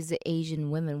 these Asian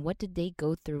women, what did they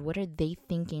go through? What are they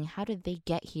thinking? How did they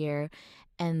get here?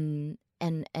 And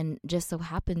just so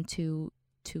happen to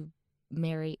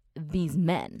marry these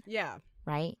men. Yeah.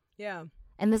 Right? Yeah.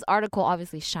 And this article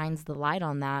obviously shines the light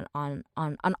on that, on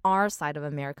our side of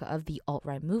America, of the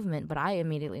alt-right movement. But I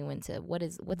immediately went to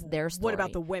what's their story? What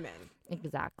about the women?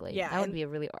 Exactly. Yeah, that would be a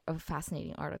really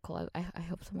fascinating article. I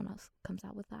hope someone else comes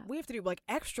out with that. We have to do like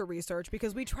extra research,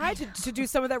 because we tried to do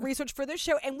some of that research for this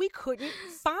show and we couldn't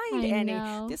find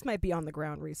any. This might be on the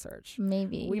ground research.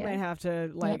 Maybe. We might have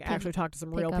to actually talk to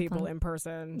some real people in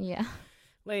person. Yeah.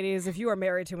 Ladies, if you are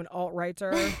married to an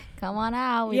alt-righter, come on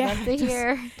out. We'd love to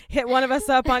hear. Hit one of us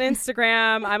up on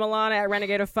Instagram. I'm Alana at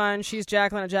Renegade of Fun. She's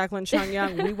Jacqueline at Jacqueline Chung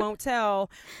Young. We won't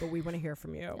tell, but we want to hear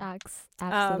from you.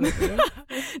 Absolutely.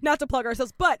 Not to plug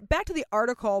ourselves, but back to the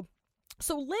article.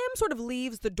 So Lim sort of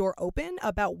leaves the door open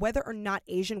about whether or not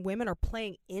Asian women are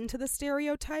playing into the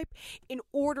stereotype in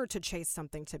order to chase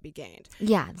something to be gained.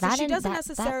 Yeah, so she doesn't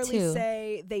necessarily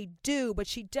say they do, but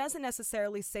she doesn't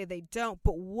necessarily say they don't.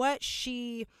 But what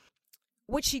she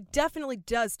definitely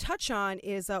does touch on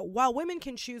is while women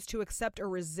can choose to accept or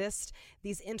resist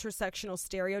these intersectional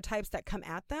stereotypes that come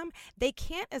at them, they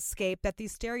can't escape that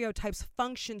these stereotypes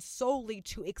function solely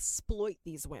to exploit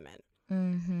these women.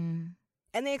 Mm-hmm.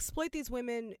 And they exploit these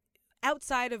women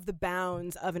outside of the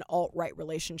bounds of an alt-right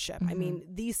relationship. Mm-hmm. I mean,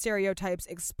 these stereotypes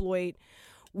exploit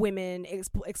women,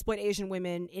 exploit Asian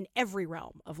women in every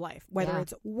realm of life, whether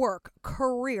it's work,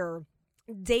 career,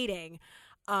 dating,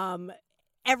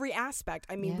 every aspect.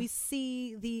 I mean, we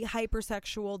see the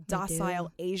hypersexual,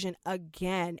 docile Asian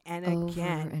again and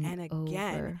again and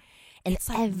again. And it's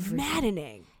like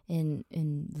maddening. In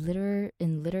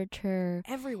literature,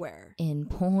 everywhere, in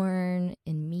porn,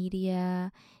 in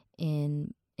media,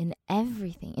 in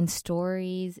everything, in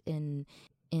stories, and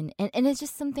it's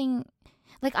just something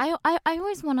like I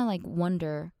always want to like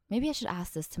wonder. Maybe I should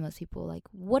ask this to most people. Like,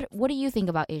 what do you think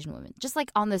about Asian women? Just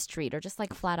like on the street or just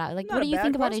like flat out. Like, what do you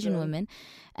think about Asian women?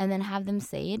 And then have them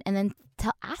say it, and then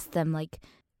ask them like,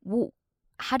 well,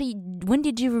 when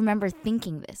did you remember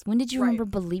thinking this? When did you remember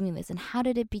believing this? And how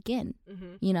did it begin?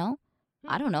 Mm-hmm. You know?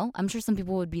 I don't know. I'm sure some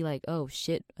people would be like, oh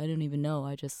shit, I don't even know.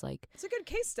 I just like. It's a good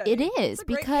case study. It is. It's a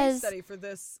great because case study for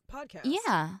this podcast.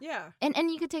 Yeah. Yeah. And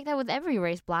you could take that with every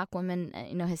race, Black women,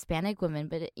 Hispanic women,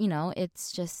 but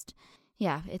it's just,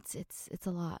 yeah, it's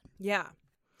a lot. Yeah.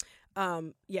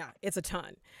 It's a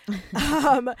ton.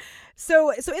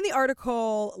 So in the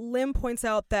article, Lim points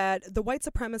out that the white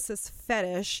supremacist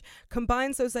fetish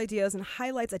combines those ideas and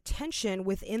highlights a tension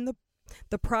within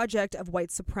the project of white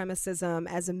supremacism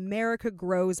as America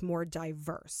grows more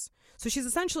diverse. So she's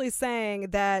essentially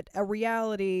saying that a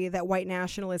reality that white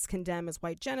nationalists condemn as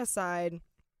white genocide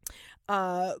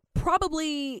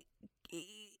probably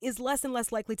is less and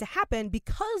less likely to happen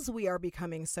because we are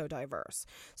becoming so diverse.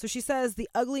 So she says the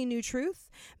ugly new truth,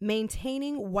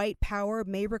 maintaining white power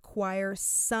may require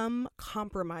some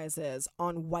compromises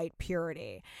on white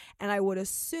purity. And I would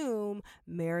assume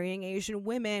marrying Asian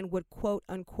women would quote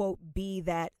unquote be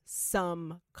that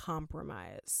some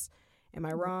compromise. Am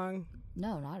I wrong?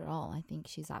 No, not at all. I think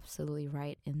she's absolutely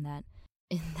right in that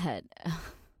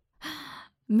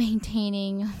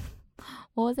maintaining.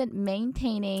 What was it?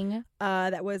 Maintaining.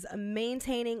 That was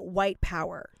maintaining white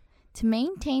power. To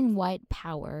maintain white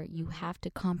power, you have to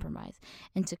compromise.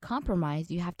 And to compromise,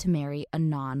 you have to marry a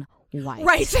non-white.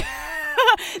 Right.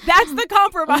 That's the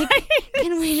compromise. Like,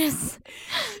 can we just...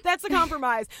 That's the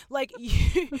compromise. Like,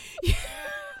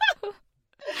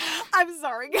 I'm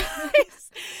sorry,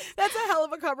 guys. That's a hell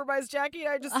of a compromise, Jackie.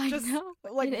 I just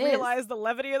realized the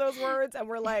levity of those words, and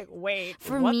we're like, wait,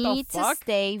 for what me the fuck? To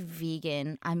stay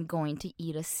vegan, I'm going to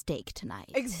eat a steak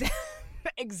tonight.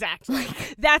 Exactly.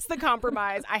 That's the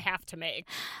compromise I have to make.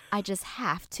 I just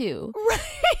have to. Right.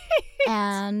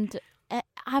 And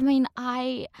I mean,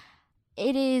 I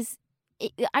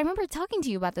remember talking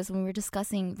to you about this when we were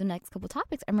discussing the next couple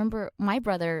topics. I remember my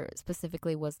brother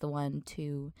specifically was the one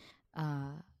to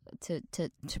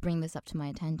bring this up to my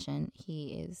attention.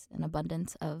 He is an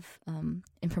abundance of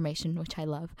information, which I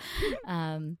love.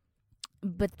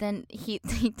 But then he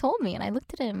told me, and I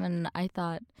looked at him, and I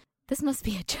thought, this must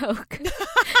be a joke.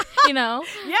 Yeah.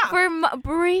 For a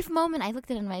brief moment, I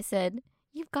looked at him and I said,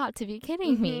 you've got to be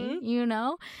kidding me,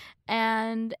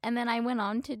 And then I went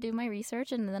on to do my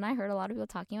research, and then I heard a lot of people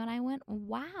talking about it, and I went,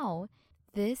 wow,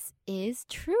 this is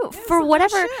true. Yeah, for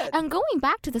whatever, I'm going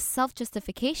back to the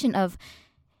self-justification of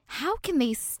how can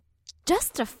they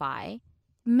justify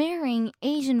marrying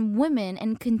Asian women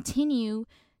and continue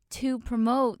to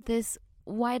promote this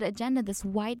white agenda, this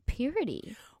white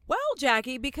purity? Well,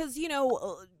 Jackie, because,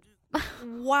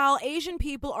 while Asian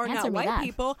people are not white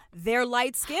people, they're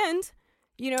light-skinned.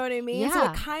 You know what I mean? Yeah.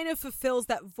 So it kind of fulfills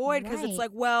that void because it's like,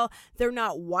 well, they're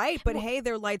not white, but hey,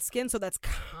 they're light-skinned, so that's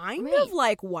kind of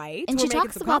like white. And we're she making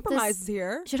talks some about compromises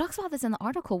here. She talks about this in the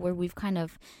article where we've kind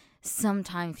of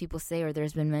sometimes people say, or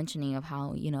there's been mentioning of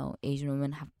how, Asian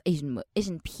women have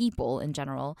Asian people in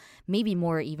general, maybe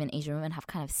more even Asian women have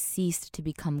kind of ceased to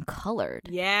become colored.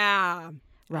 Yeah.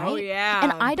 Right? Oh, yeah.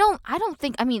 And I don't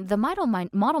think, the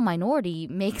model minority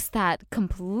makes that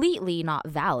completely not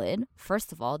valid.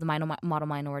 First of all, the model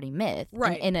minority myth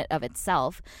in it of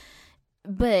itself.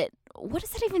 But what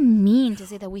does that even mean to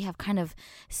say that we have kind of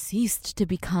ceased to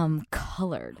become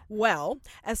colored? Well,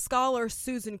 as scholar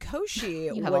Susan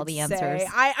Koshy You have would all the say, answers.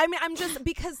 I mean, I'm just,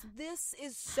 because this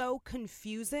is so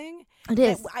confusing. It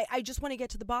is. I just want to get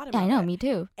to the bottom Yeah, of I know, it. me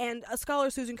too. And a scholar,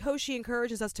 Susan Koshy,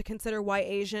 encourages us to consider why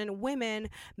Asian women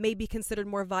may be considered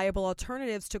more viable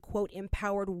alternatives to, quote,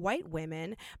 empowered white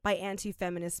women by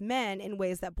anti-feminist men in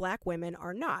ways that black women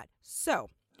are not. So,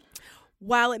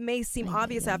 while it may seem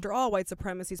obvious, after all, white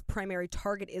supremacy's primary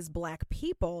target is black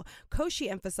people,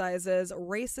 Koshy emphasizes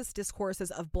racist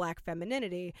discourses of black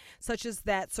femininity, such as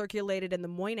that circulated in the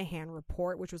Moynihan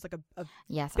Report, which was like a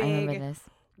Yes, big I remember this.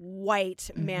 white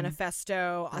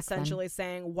manifesto, essentially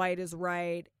saying white is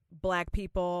right, black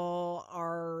people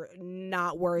are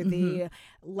not worthy,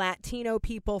 Latino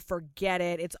people, forget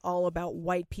it, it's all about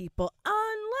white people,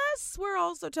 unless we're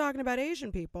also talking about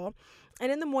Asian people.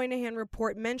 And in the Moynihan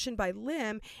Report mentioned by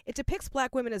Lim, it depicts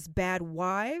black women as bad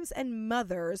wives and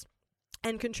mothers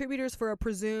and contributors for a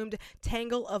presumed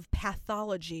tangle of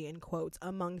pathology, in quotes,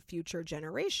 among future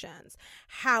generations.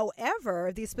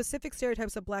 However, these specific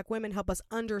stereotypes of black women help us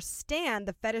understand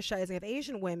the fetishizing of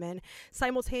Asian women,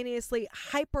 simultaneously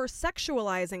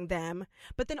hypersexualizing them,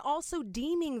 but then also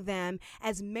deeming them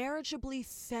as marriageably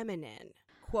feminine,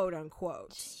 quote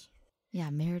unquote. Yeah,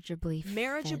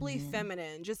 marriageably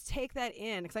feminine. Just take that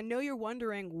in, because I know you're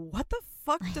wondering, what the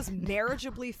fuck does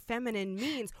marriageably feminine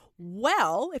means?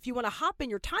 Well, if you want to hop in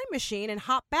your time machine and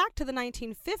hop back to the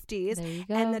 1950s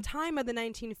and the time of the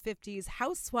 1950s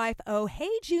housewife, oh,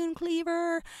 hey, June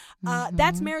Cleaver,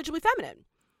 that's marriageably feminine.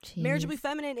 Jeez. Marriageably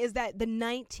feminine is that the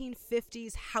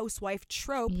 1950s housewife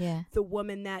trope, the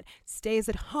woman that stays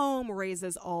at home,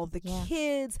 raises all the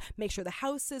kids, makes sure the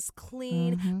house is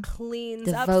clean,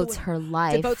 cleans up. Devotes her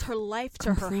life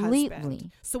to her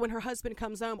husband. So when her husband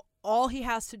comes home, all he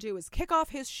has to do is kick off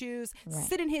his shoes,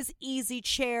 sit in his easy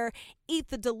chair, eat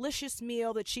the delicious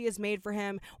meal that she has made for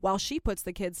him while she puts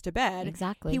the kids to bed.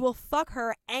 Exactly. He will fuck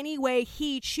her any way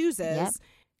he chooses.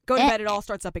 Go to bed, it all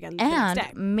starts up again the next day.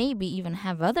 And maybe even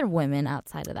have other women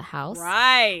outside of the house.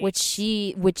 Right. Which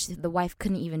the wife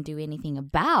couldn't even do anything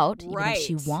about, even if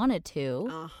she wanted to.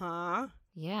 Uh-huh.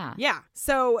 Yeah. Yeah.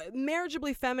 So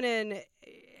marriageably feminine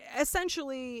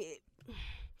essentially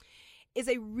is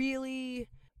a really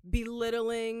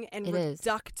belittling and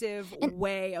reductive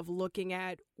way of looking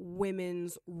at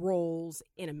women's roles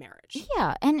in a marriage.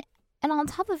 Yeah. And on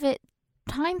top of it,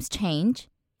 times change.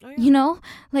 Oh, yeah. You know,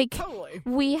 like totally.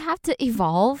 We have to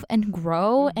evolve and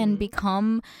grow and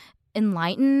become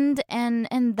enlightened, and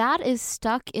that is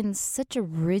stuck in such a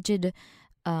rigid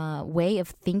way of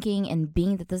thinking and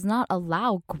being that does not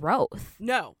allow growth.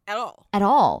 No, at all. At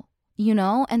all, you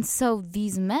know? And so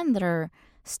these men that are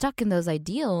stuck in those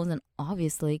ideals, and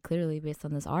obviously, clearly based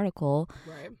on this article,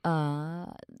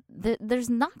 there's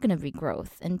not going to be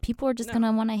growth, and people are just going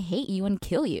to want to hate you and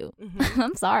kill you.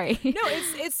 I'm sorry. No,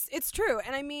 it's true,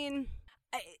 and I mean,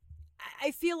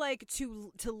 I feel like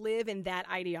to live in that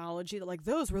ideology that like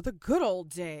those were the good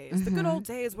old days, the good old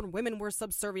days when women were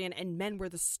subservient and men were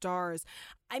the stars.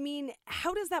 I mean,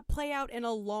 how does that play out in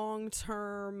a long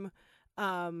term?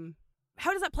 How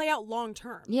does that play out long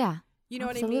term? Yeah. You know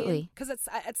Absolutely. what I mean? Because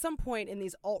at some point in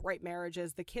these alt-right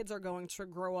marriages, the kids are going to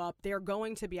grow up. They're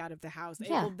going to be out of the house. It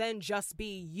will then just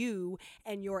be you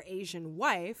and your Asian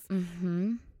wife.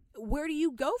 Where do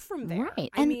you go from there? Right.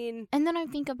 And then I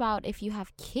think about if you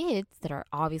have kids that are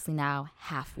obviously now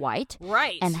half white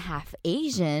and half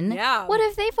Asian. Yeah. What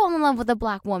if they fall in love with a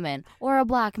black woman or a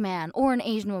black man or an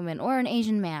Asian woman or an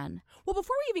Asian man? Well,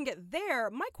 before we even get there,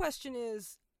 my question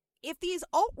is, if these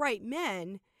alt-right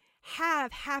men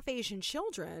have half Asian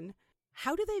children,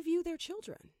 how do they view their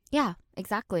children? Yeah,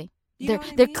 exactly.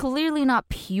 They're clearly not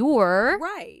pure.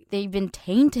 Right. They've been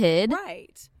tainted.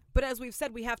 Right. But as we've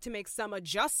said, we have to make some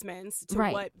adjustments to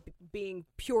what being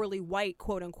purely white,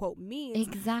 quote unquote, means.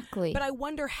 Exactly. But I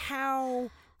wonder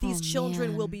how these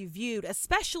children will be viewed,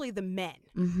 especially the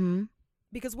men.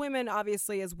 Because women,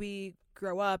 obviously, as we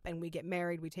grow up and we get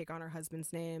married, we take on our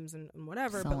husband's names and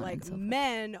whatever. But like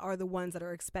men are the ones that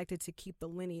are expected to keep the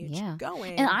lineage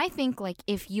going. And I think like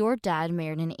if your dad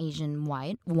married an Asian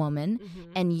white woman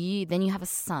and then you have a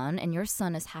son and your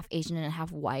son is half Asian and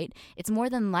half white, it's more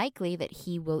than likely that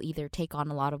he will either take on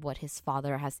a lot of what his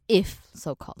father has, if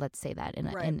so-called, let's say that in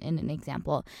an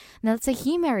example. Now let's say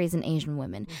he marries an Asian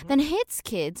woman, then his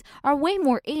kids are way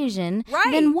more Asian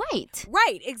than white.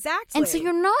 Right, exactly. And so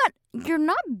you're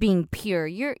not being pure.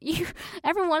 You're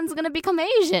everyone's gonna become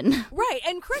Asian. Right.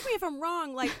 And correct me if I'm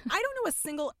wrong, like I don't know a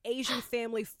single Asian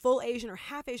family, full Asian or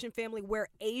half Asian family where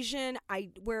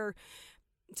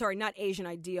not Asian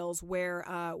ideals, where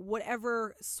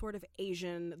whatever sort of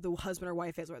Asian the husband or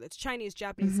wife is, whether it's Chinese,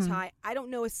 Japanese, Thai, I don't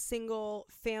know a single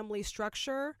family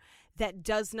structure that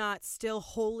does not still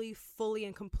wholly, fully,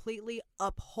 and completely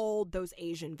uphold those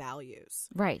Asian values.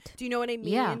 Right. Do you know what I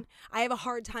mean? Yeah. I have a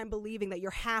hard time believing that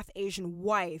your half Asian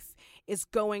wife is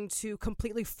going to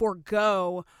completely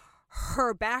forego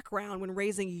her background when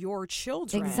raising your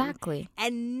children. Exactly.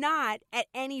 And not at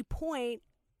any point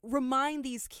remind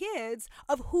these kids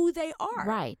of who they are.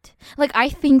 Right. Like, I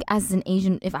think as an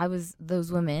Asian, if I was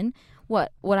those women,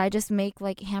 would I just make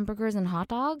like hamburgers and hot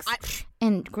dogs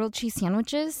and grilled cheese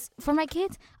sandwiches for my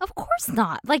kids? Of course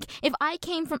not. Like, if I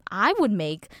came from, I would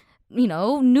make,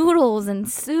 noodles and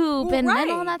soup and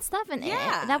all that stuff, and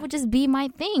that would just be my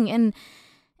thing. And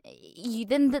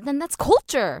then that's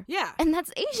culture. Yeah. And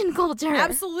that's Asian culture.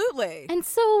 Absolutely. And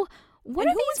so who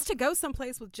wants to go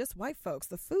someplace with just white folks?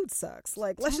 The food sucks.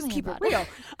 Like, let's just keep it real.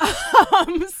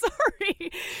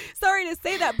 Sorry to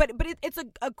say that, but it's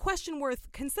a question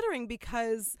worth considering,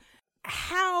 because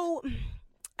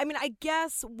I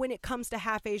guess when it comes to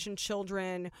half Asian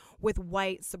children with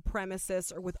white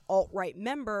supremacists or with alt-right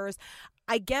members,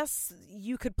 I guess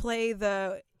you could play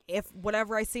if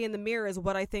whatever I see in the mirror is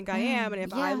what I think I am, and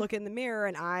if I look in the mirror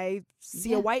and I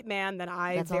see a white man, then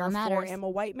I therefore am a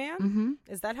white man. Mm-hmm.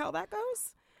 Is that how that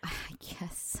goes? I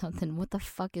guess so. Then what the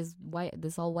fuck is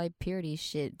this all white purity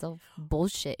shit? It's all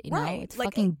bullshit, you know? It's like,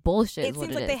 fucking bullshit. It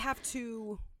seems like they have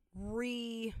to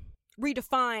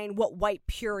redefine what white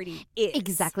purity is.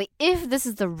 Exactly. If this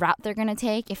is the route they're gonna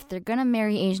take, if they're gonna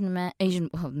marry Asian men, that's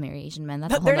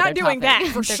a whole they're not doing topic.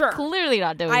 that for they're sure. Clearly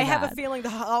not doing that. I have a feeling the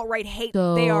alt-right hate.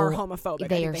 They are homophobic.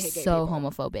 They are so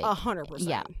homophobic. 100%.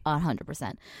 Yeah,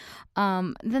 100%.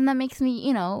 Then that makes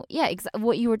me,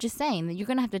 what you were just saying, that you're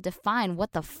gonna have to define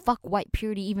what the fuck white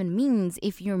purity even means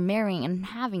if you're marrying and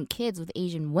having kids with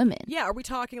Asian women. Yeah, are we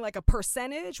talking like a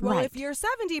percentage? Well, if you're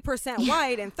 70%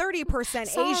 white and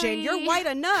 30% Asian, you're white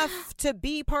enough to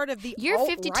be part of the You're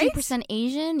alt-right? 52%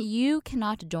 Asian, you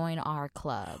cannot join our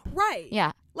club. Right.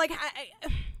 Yeah. Like,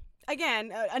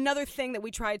 again, another thing that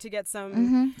we tried to get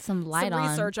some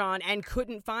research on and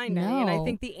couldn't find any. And I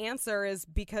think the answer is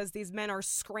because these men are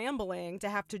scrambling to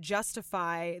have to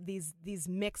justify these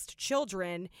mixed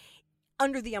children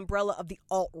under the umbrella of the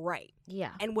alt-right.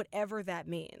 Yeah. And whatever that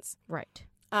means. Right.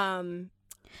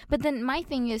 But then my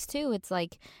thing is, too, it's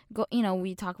like,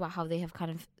 we talk about how they have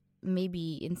kind of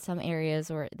maybe in some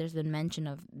areas, or there's been mention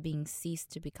of being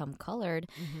ceased to become colored.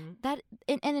 Mm-hmm. That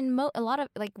in a lot of,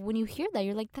 like, when you hear that,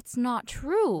 you're like, that's not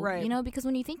true, right? Because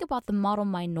when you think about the model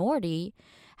minority,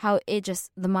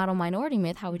 the model minority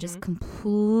myth, how it just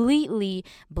completely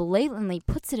blatantly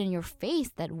puts it in your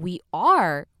face that we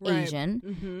are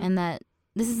Asian and that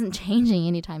this isn't changing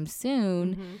anytime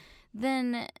soon,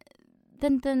 then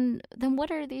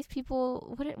what are these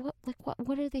people?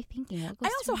 What are they thinking? I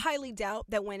also highly doubt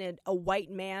that when a white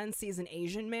man sees an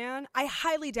Asian man, I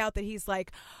highly doubt that he's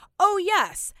like, "Oh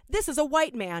yes, this is a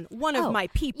white man, one of my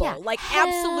people." Yeah. Like,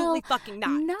 absolutely fucking not.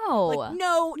 No, like,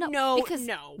 no. Because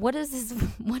what does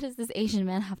this Asian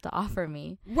man have to offer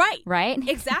me? Right.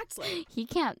 Exactly. He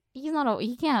can't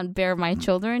bear my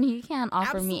children. He can't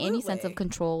offer me any sense of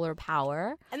control or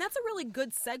power. And that's a really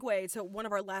good segue to one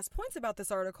of our last points about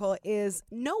this article. Is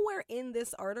nowhere in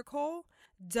this article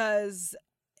does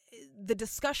the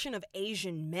discussion of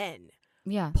Asian men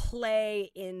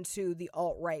play into the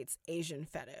alt-right's Asian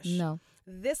fetish. No.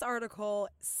 This article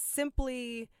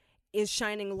simply is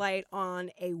shining light on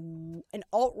an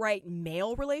alt-right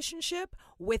male relationship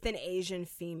with an Asian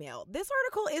female. This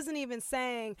article isn't even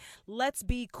saying, let's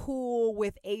be cool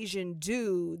with Asian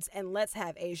dudes and let's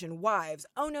have Asian wives.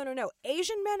 Oh, no.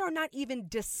 Asian men are not even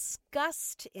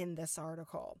discussed in this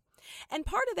article. And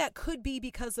part of that could be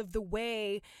because of the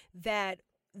way that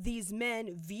these men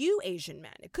view Asian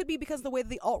men. It could be because of the way that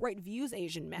the alt-right views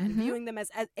Asian men, viewing them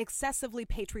as excessively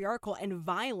patriarchal and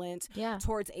violent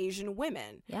towards Asian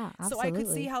women. Yeah, absolutely. So I could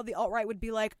see how the alt-right would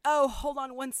be like, oh, hold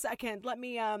on one second. Let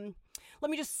me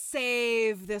just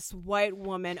save this white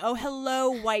woman. Oh,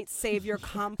 hello, white savior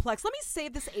complex. Let me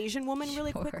save this Asian woman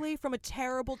really quickly from a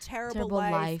terrible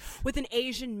life with an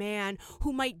Asian man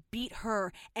who might beat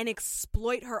her and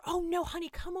exploit her. Oh, no, honey,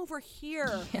 come over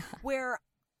here where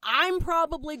I'm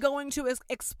probably going to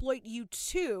exploit you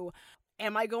too.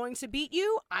 Am I going to beat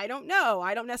you? I don't know.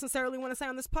 I don't necessarily want to say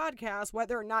on this podcast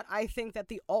whether or not I think that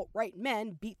the alt-right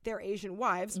men beat their Asian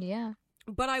wives. Yeah.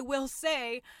 But I will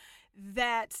say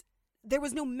that there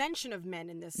was no mention of men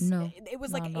in this. No. It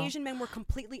was like Asian men were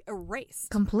completely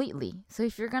erased. Completely. So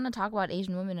if you're going to talk about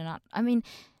Asian women and not, I mean,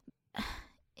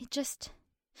 it just...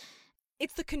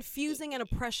 It's the confusing and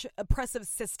oppressive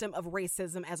system of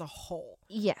racism as a whole.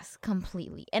 Yes,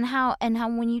 completely. And how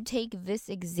when you take this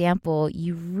example,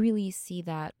 you really see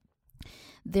that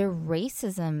their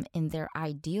racism and their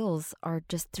ideals are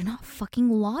just, they're not fucking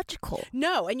logical.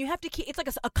 No, and you have to keep, it's like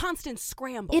a constant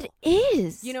scramble. It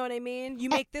is. You know what I mean? You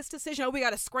make this decision, we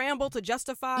got to scramble to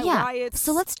justify why it's...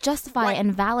 So let's justify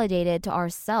and validate it to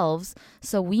ourselves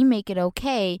so we make it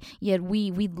okay, yet we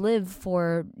live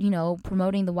for,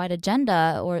 promoting the white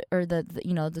agenda or the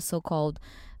the so-called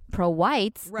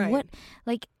pro-whites. Right. What,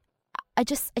 like... I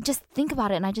just think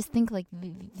about it, and I just think like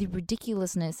the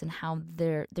ridiculousness and how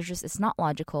they're just, it's not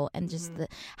logical, and just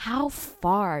how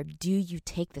far do you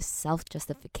take the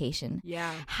self-justification?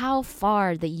 Yeah. How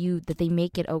far that they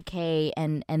make it okay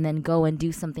and then go and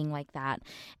do something like that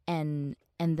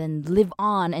and then live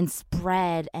on and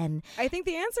spread. And I think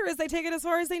the answer is they take it as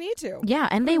far as they need to. Yeah,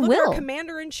 and they look will. At our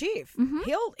commander-in-chief.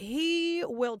 He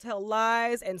will tell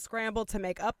lies and scramble to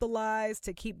make up the lies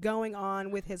to keep going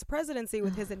on with his presidency,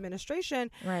 with his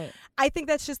administration. Right. I think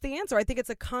that's just the answer. I think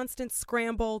it's a constant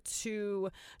scramble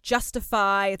to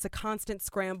justify. It's a constant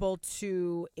scramble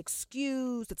to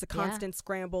excuse. It's a constant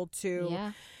scramble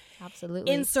to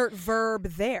absolutely insert verb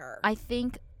there. I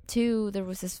think too, there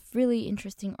was this really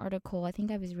interesting article. I think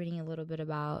I was reading a little bit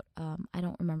about, I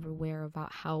don't remember where,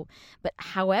 about how, but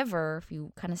however, if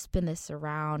you kind of spin this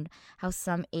around, how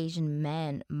some Asian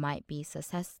men might be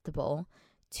susceptible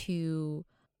to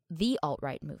the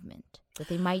alt-right movement, that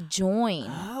they might join.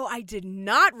 Oh, I did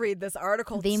not read this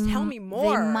article. Tell me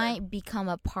more. They might become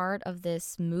a part of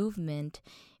this movement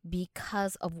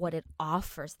because of what it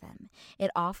offers them.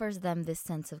 It offers them this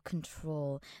sense of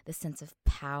control, this sense of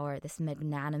power, this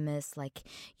magnanimous, like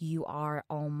you are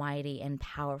almighty and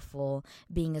powerful,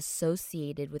 being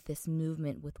associated with this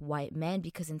movement with white men,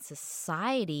 because in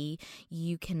society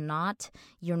you're not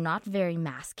very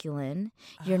masculine,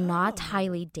 you're not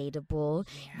highly dateable,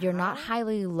 you're not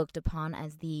highly looked upon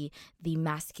as the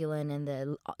masculine and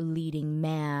the leading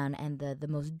man and the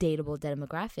most dateable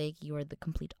demographic. You are the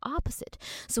complete opposite.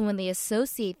 So when they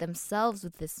associate themselves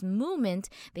with this movement,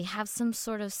 they have some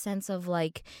sort of sense of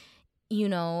like,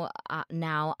 now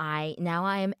I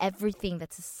am everything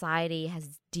that society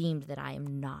has deemed that I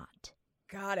am not.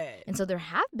 Got it. And so there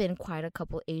have been quite a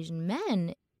couple Asian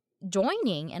men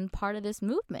joining and part of this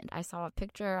movement. I saw a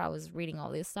picture, I was reading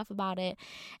all this stuff about it,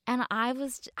 and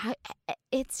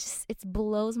it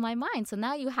blows my mind. So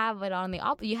now you have it on the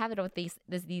you have it with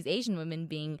these Asian women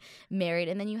being married,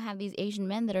 and then you have these Asian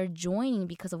men that are joining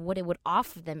because of what it would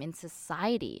offer them in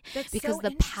society. That's because so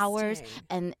the powers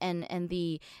and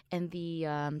the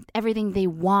everything they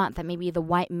want that maybe the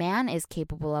white man is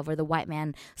capable of, or the white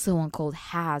man so-called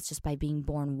has just by being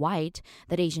born white,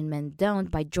 that Asian men don't,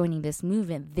 by joining this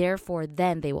movement. Therefore,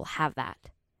 then they will have that.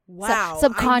 Wow.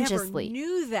 Subconsciously. I never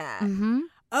knew that. Mm-hmm.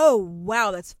 Oh,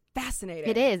 wow. That's fascinating.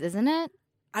 It is, isn't it?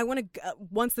 I want to,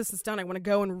 once this is done, I want to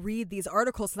go and read these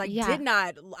articles. I didn't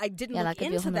look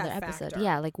into that factor. Episode.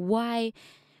 Yeah, like why,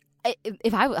 I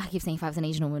keep saying if I was an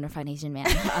Asian woman or if I'm an Asian man,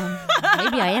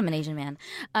 maybe I am an Asian man.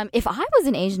 If I was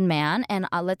an Asian man and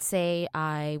let's say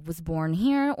I was born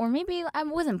here, or maybe I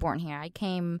wasn't born here, I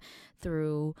came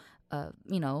through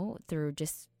through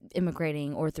just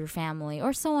immigrating or through family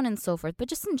or so on and so forth. But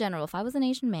just in general, if I was an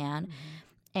Asian man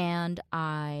and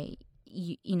I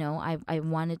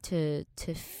wanted to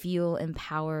feel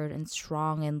empowered and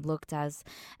strong and looked as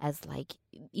like,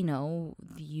 you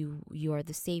are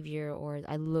the savior, or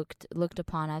I looked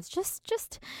upon as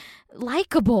just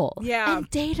likable and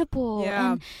dateable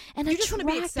and you attractive. just want to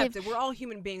be accepted. We're all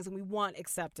human beings and we want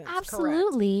acceptance.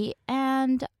 Absolutely. Correct.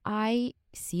 And I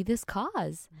see this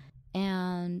cause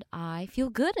and I feel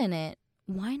good in it.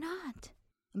 Why not?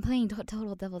 I'm playing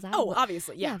total devil's advocate. Oh,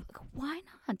 obviously, yeah. Why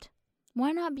not?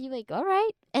 Why not be like, all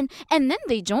right, and then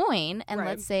they join, and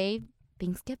let's say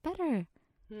things get better.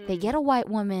 They get a white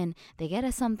woman, they get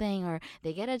a something, or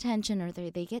they get attention, or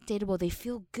they get dateable. They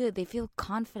feel good. They feel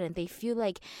confident. They feel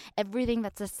like everything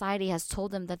that society has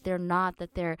told them that they're not,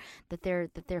 that they're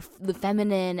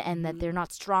feminine, and that they're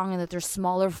not strong, and that they're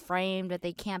smaller framed, that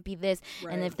they can't be this.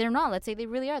 Right. And if they're not, let's say they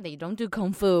really are. They don't do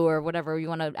kung fu or whatever. You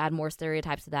want to add more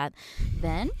stereotypes to that.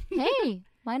 Then hey.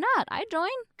 Why not? I join.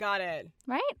 Got it.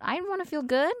 Right? I want to feel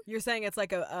good. You're saying it's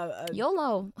like a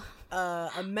YOLO.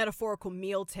 A metaphorical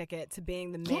meal ticket to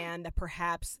being the man that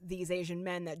perhaps these Asian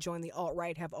men that join the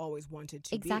alt-right have always wanted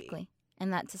to be. Exactly.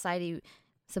 And that society,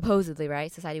 supposedly,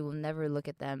 right? Society will never look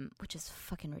at them, which is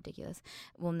fucking ridiculous.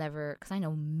 Will never, because I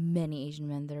know many Asian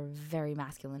men that are very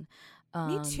masculine.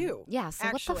 Me too. Yeah. So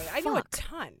actually, what the fuck? I know a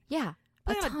ton. Yeah.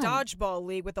 play on a dodgeball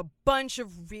league with a bunch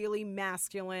of really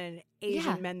masculine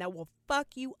Asian men that will fuck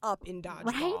you up in dodgeball.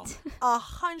 Right?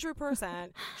 100%.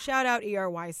 Shout out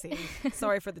ERYC.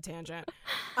 Sorry for the tangent.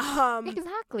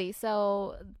 Exactly.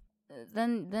 So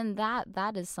then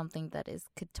that is something that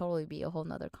could totally be a whole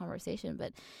nother conversation.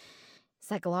 But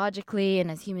psychologically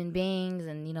and as human beings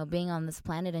and, you know, being on this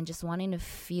planet and just wanting to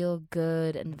feel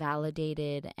good and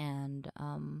validated and,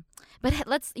 but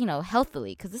let's, you know,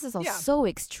 healthily, because this is all so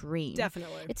extreme.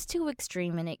 Definitely. It's too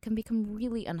extreme and it can become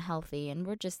really unhealthy. And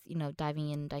we're just, you know, diving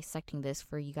in, dissecting this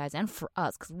for you guys and for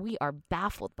us because we are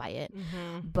baffled by it.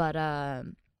 Mm-hmm.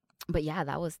 But yeah,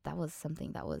 that was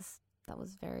something that was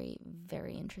very,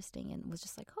 very interesting and was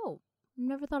just like, oh,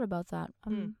 never thought about that.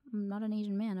 I'm not an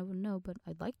Asian man. I wouldn't know, but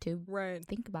I'd like to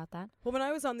think about that. Well, when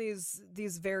I was on these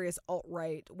various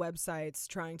alt-right websites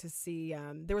trying to see,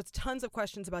 there was tons of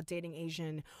questions about dating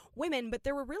Asian women, but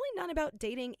there were really none about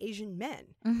dating Asian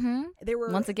men. Mm-hmm. There were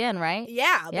once again, right?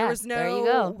 Yeah, there was no. There you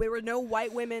go. There were no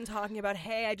white women talking about,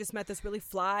 hey, I just met this really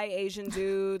fly Asian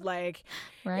dude. Like,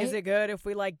 right? Is it good if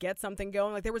we like get something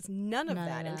going? Like, there was none of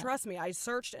that. And trust me, I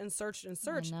searched and searched and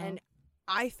searched, and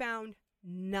I found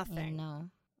nothing.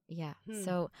 No. Yeah.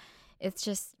 So it's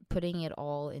just putting it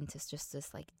all into just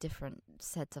this like different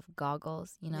sets of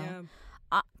goggles, you know.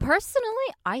 Yeah.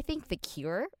 Personally, I think the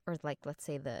cure, or like let's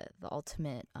say the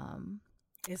ultimate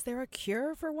is there a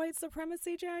cure for white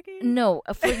supremacy, Jackie? No,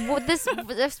 for what this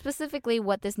specifically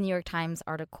what this New York Times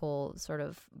article sort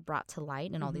of brought to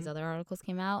light and all these other articles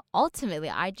came out.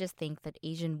 Ultimately, I just think that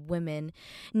Asian women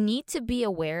need to be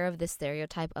aware of the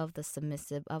stereotype of the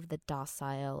submissive, of the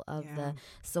docile, of the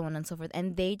so on and so forth.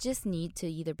 And they just need to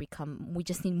either we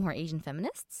just need more Asian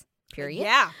feminists. Period.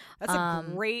 Yeah, that's a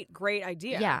great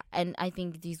idea. Yeah, and I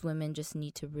think these women just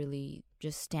need to really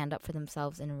just stand up for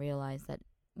themselves and realize that,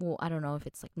 well, I don't know if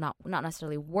it's like not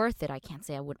necessarily worth it. I can't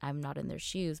say I'm not in their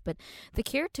shoes, but the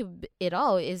cure to it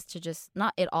all is to just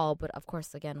not it all, but of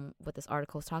course, again, what this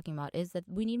article is talking about is that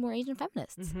we need more Asian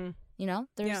feminists. Mm-hmm. You know,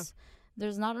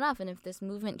 there's not enough, and if this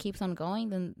movement keeps on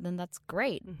going, then that's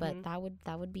great. Mm-hmm. But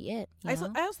that would be it. I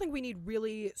also think we need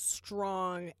really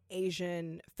strong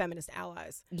Asian feminist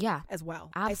allies. Yeah, as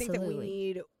well. Absolutely. I think that we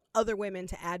need other women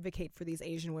to advocate for these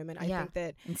Asian women. I think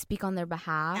that and speak on their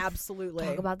behalf. Absolutely.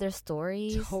 Talk about their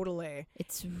stories. Totally.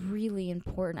 It's really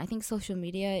important. I think social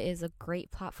media is a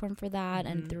great platform for that,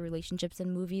 and the relationships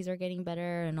and movies are getting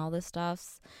better and all this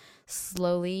stuff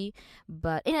slowly.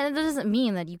 But that doesn't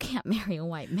mean that you can't marry a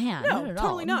white man. No, not at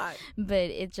totally all. not. But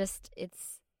it's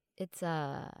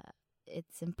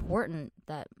important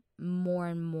that more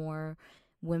and more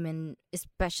women,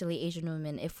 especially Asian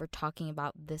women, if we're talking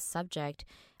about this subject,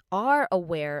 are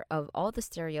aware of all the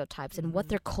stereotypes and what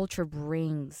their culture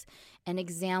brings and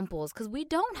examples, because we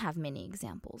don't have many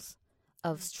examples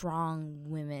of strong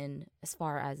women as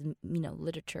far as,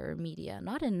 literature, media.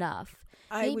 Not enough.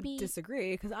 I would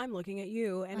disagree, because I'm looking at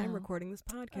you and I'm recording this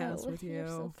podcast with you. You're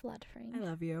so flattering. I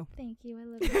love you. Thank you. I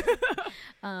love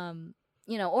you.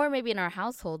 Or maybe in our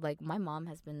household, like my mom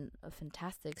has been a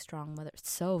fantastic, strong mother,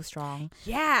 so strong.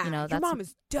 Yeah, your mom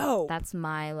is dope. That's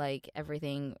my like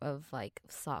everything of like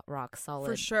rock solid,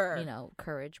 for sure.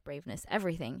 Courage, braveness,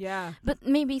 everything. Yeah, but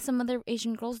maybe some other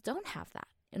Asian girls don't have that.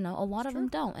 A lot of them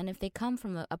don't, and if they come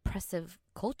from an oppressive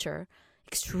culture,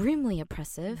 extremely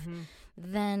oppressive,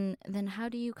 then how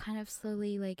do you kind of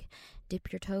slowly like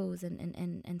dip your toes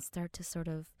and start to sort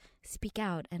of speak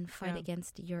out and fight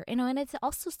against your and it's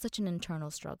also such an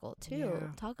internal struggle too. Yeah.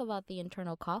 Talk about the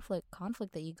internal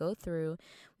conflict that you go through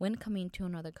when coming to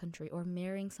another country or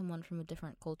marrying someone from a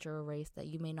different culture or race that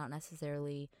you may not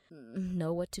necessarily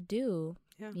know what to do.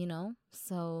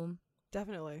 So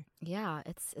definitely. Yeah,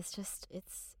 it's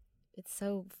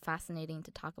so fascinating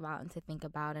to talk about and to think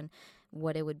about and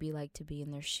what it would be like to be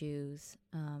in their shoes.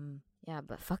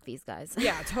 But fuck these guys.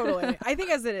 Yeah, totally. I think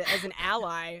as an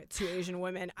ally to Asian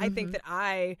women, I think that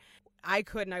I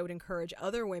could and I would encourage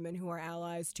other women who are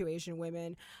allies to Asian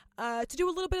women to do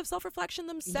a little bit of self-reflection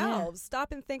themselves. Yeah.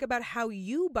 Stop and think about how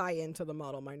you buy into the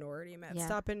model minority myth. Yeah.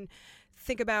 Stop and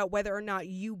think about whether or not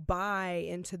you buy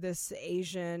into this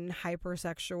Asian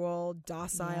hypersexual,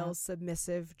 docile,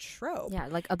 submissive trope. Yeah,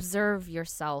 like observe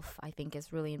yourself, I think,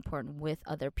 is really important with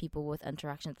other people, with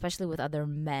interaction, especially with other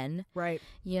men. Right.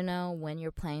 When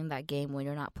you're playing that game, when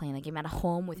you're not playing that game at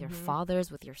home, with your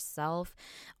fathers, with yourself,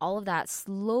 all of that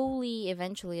slowly,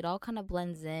 eventually, it all kind of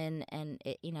blends in, and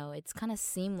it's kind of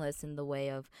seamless in the way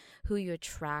of who you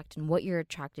attract and what you're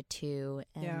attracted to,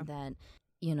 and that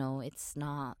it's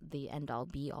not the end all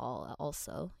be all.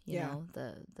 Also, you know,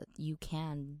 the you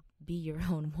can be your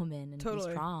own woman and be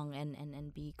strong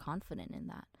and be confident in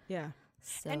that. Yeah.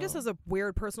 So. And just as a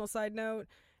weird personal side note,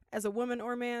 as a woman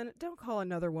or man, don't call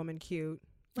another woman cute.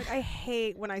 Like, I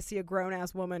hate when I see a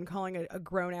grown-ass woman calling a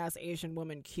grown-ass Asian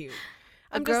woman cute.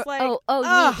 I'm just like,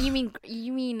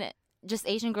 you mean just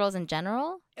Asian girls in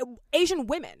general? Asian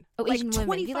women. Oh, like Asian women.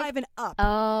 25 and up.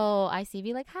 Oh, I see.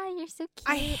 Be like, hi, you're so cute.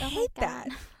 I hate that.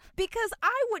 Because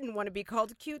I wouldn't want to be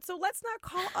called cute, so let's not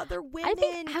call other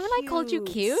women haven't I called you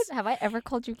cute? Have I ever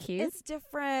called you cute? It's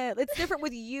different. It's different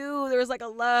with you. There's like a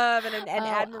love and an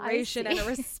admiration and a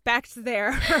respect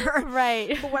there.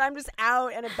 Right. But when I'm just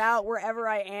out and about wherever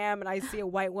I am and I see a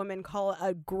white woman call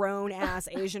a grown-ass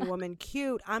Asian woman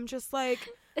cute, I'm just like...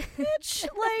 Bitch,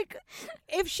 like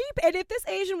if this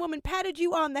Asian woman patted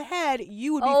you on the head,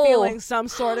 you would be feeling some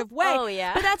sort of way. Oh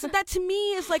yeah. But that to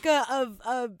me is like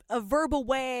a verbal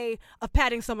way of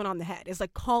patting someone on the head. It's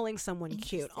like calling someone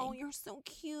cute. Oh, you're so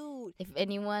cute. If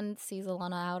anyone sees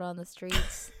Alana out on the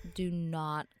streets, do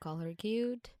not call her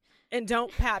cute. And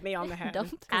don't pat me on the head. Don't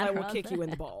because pat I her will on kick the you in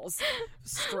the head. balls.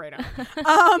 Straight up.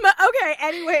 Okay,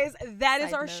 anyways, that is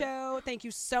Side our note. show. Thank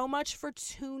you so much for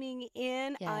tuning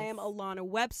in. Yes. I am Alana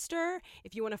Webster.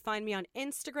 If you want to find me on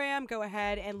Instagram, go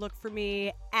ahead and look for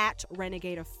me at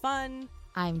Renegade of Fun.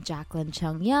 I'm Jacqueline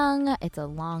Chung Young. It's a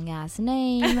long ass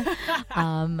name.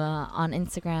 On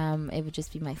Instagram, it would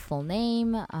just be my full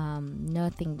name. No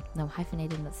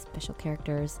hyphenated, no special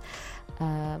characters.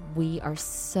 We are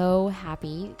so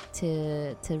happy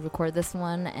to record this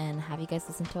one and have you guys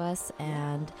listen to us,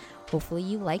 and hopefully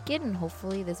you like it, and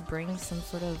hopefully this brings some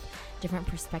sort of different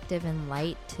perspective and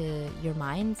light to your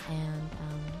minds,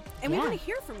 and we want to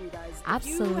hear from you guys.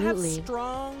 Absolutely. If you have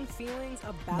strong feelings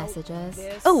about message us.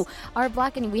 this. Oh,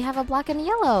 we have a Black and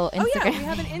Yellow Instagram. Oh yeah, we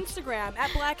have an Instagram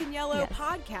at Black and Yellow Yes.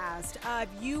 Podcast. If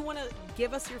you want to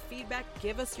give us your feedback,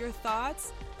 give us your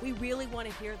thoughts. We really want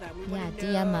to hear them. We want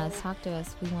to know. DM us, talk to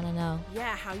us. We want to know.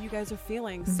 Yeah, how you guys are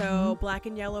feeling. So Black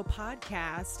and Yellow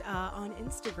Podcast on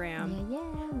Instagram. Yeah.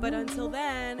 But until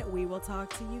then, we will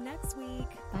talk to you next week.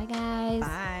 Bye, guys.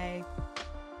 Bye.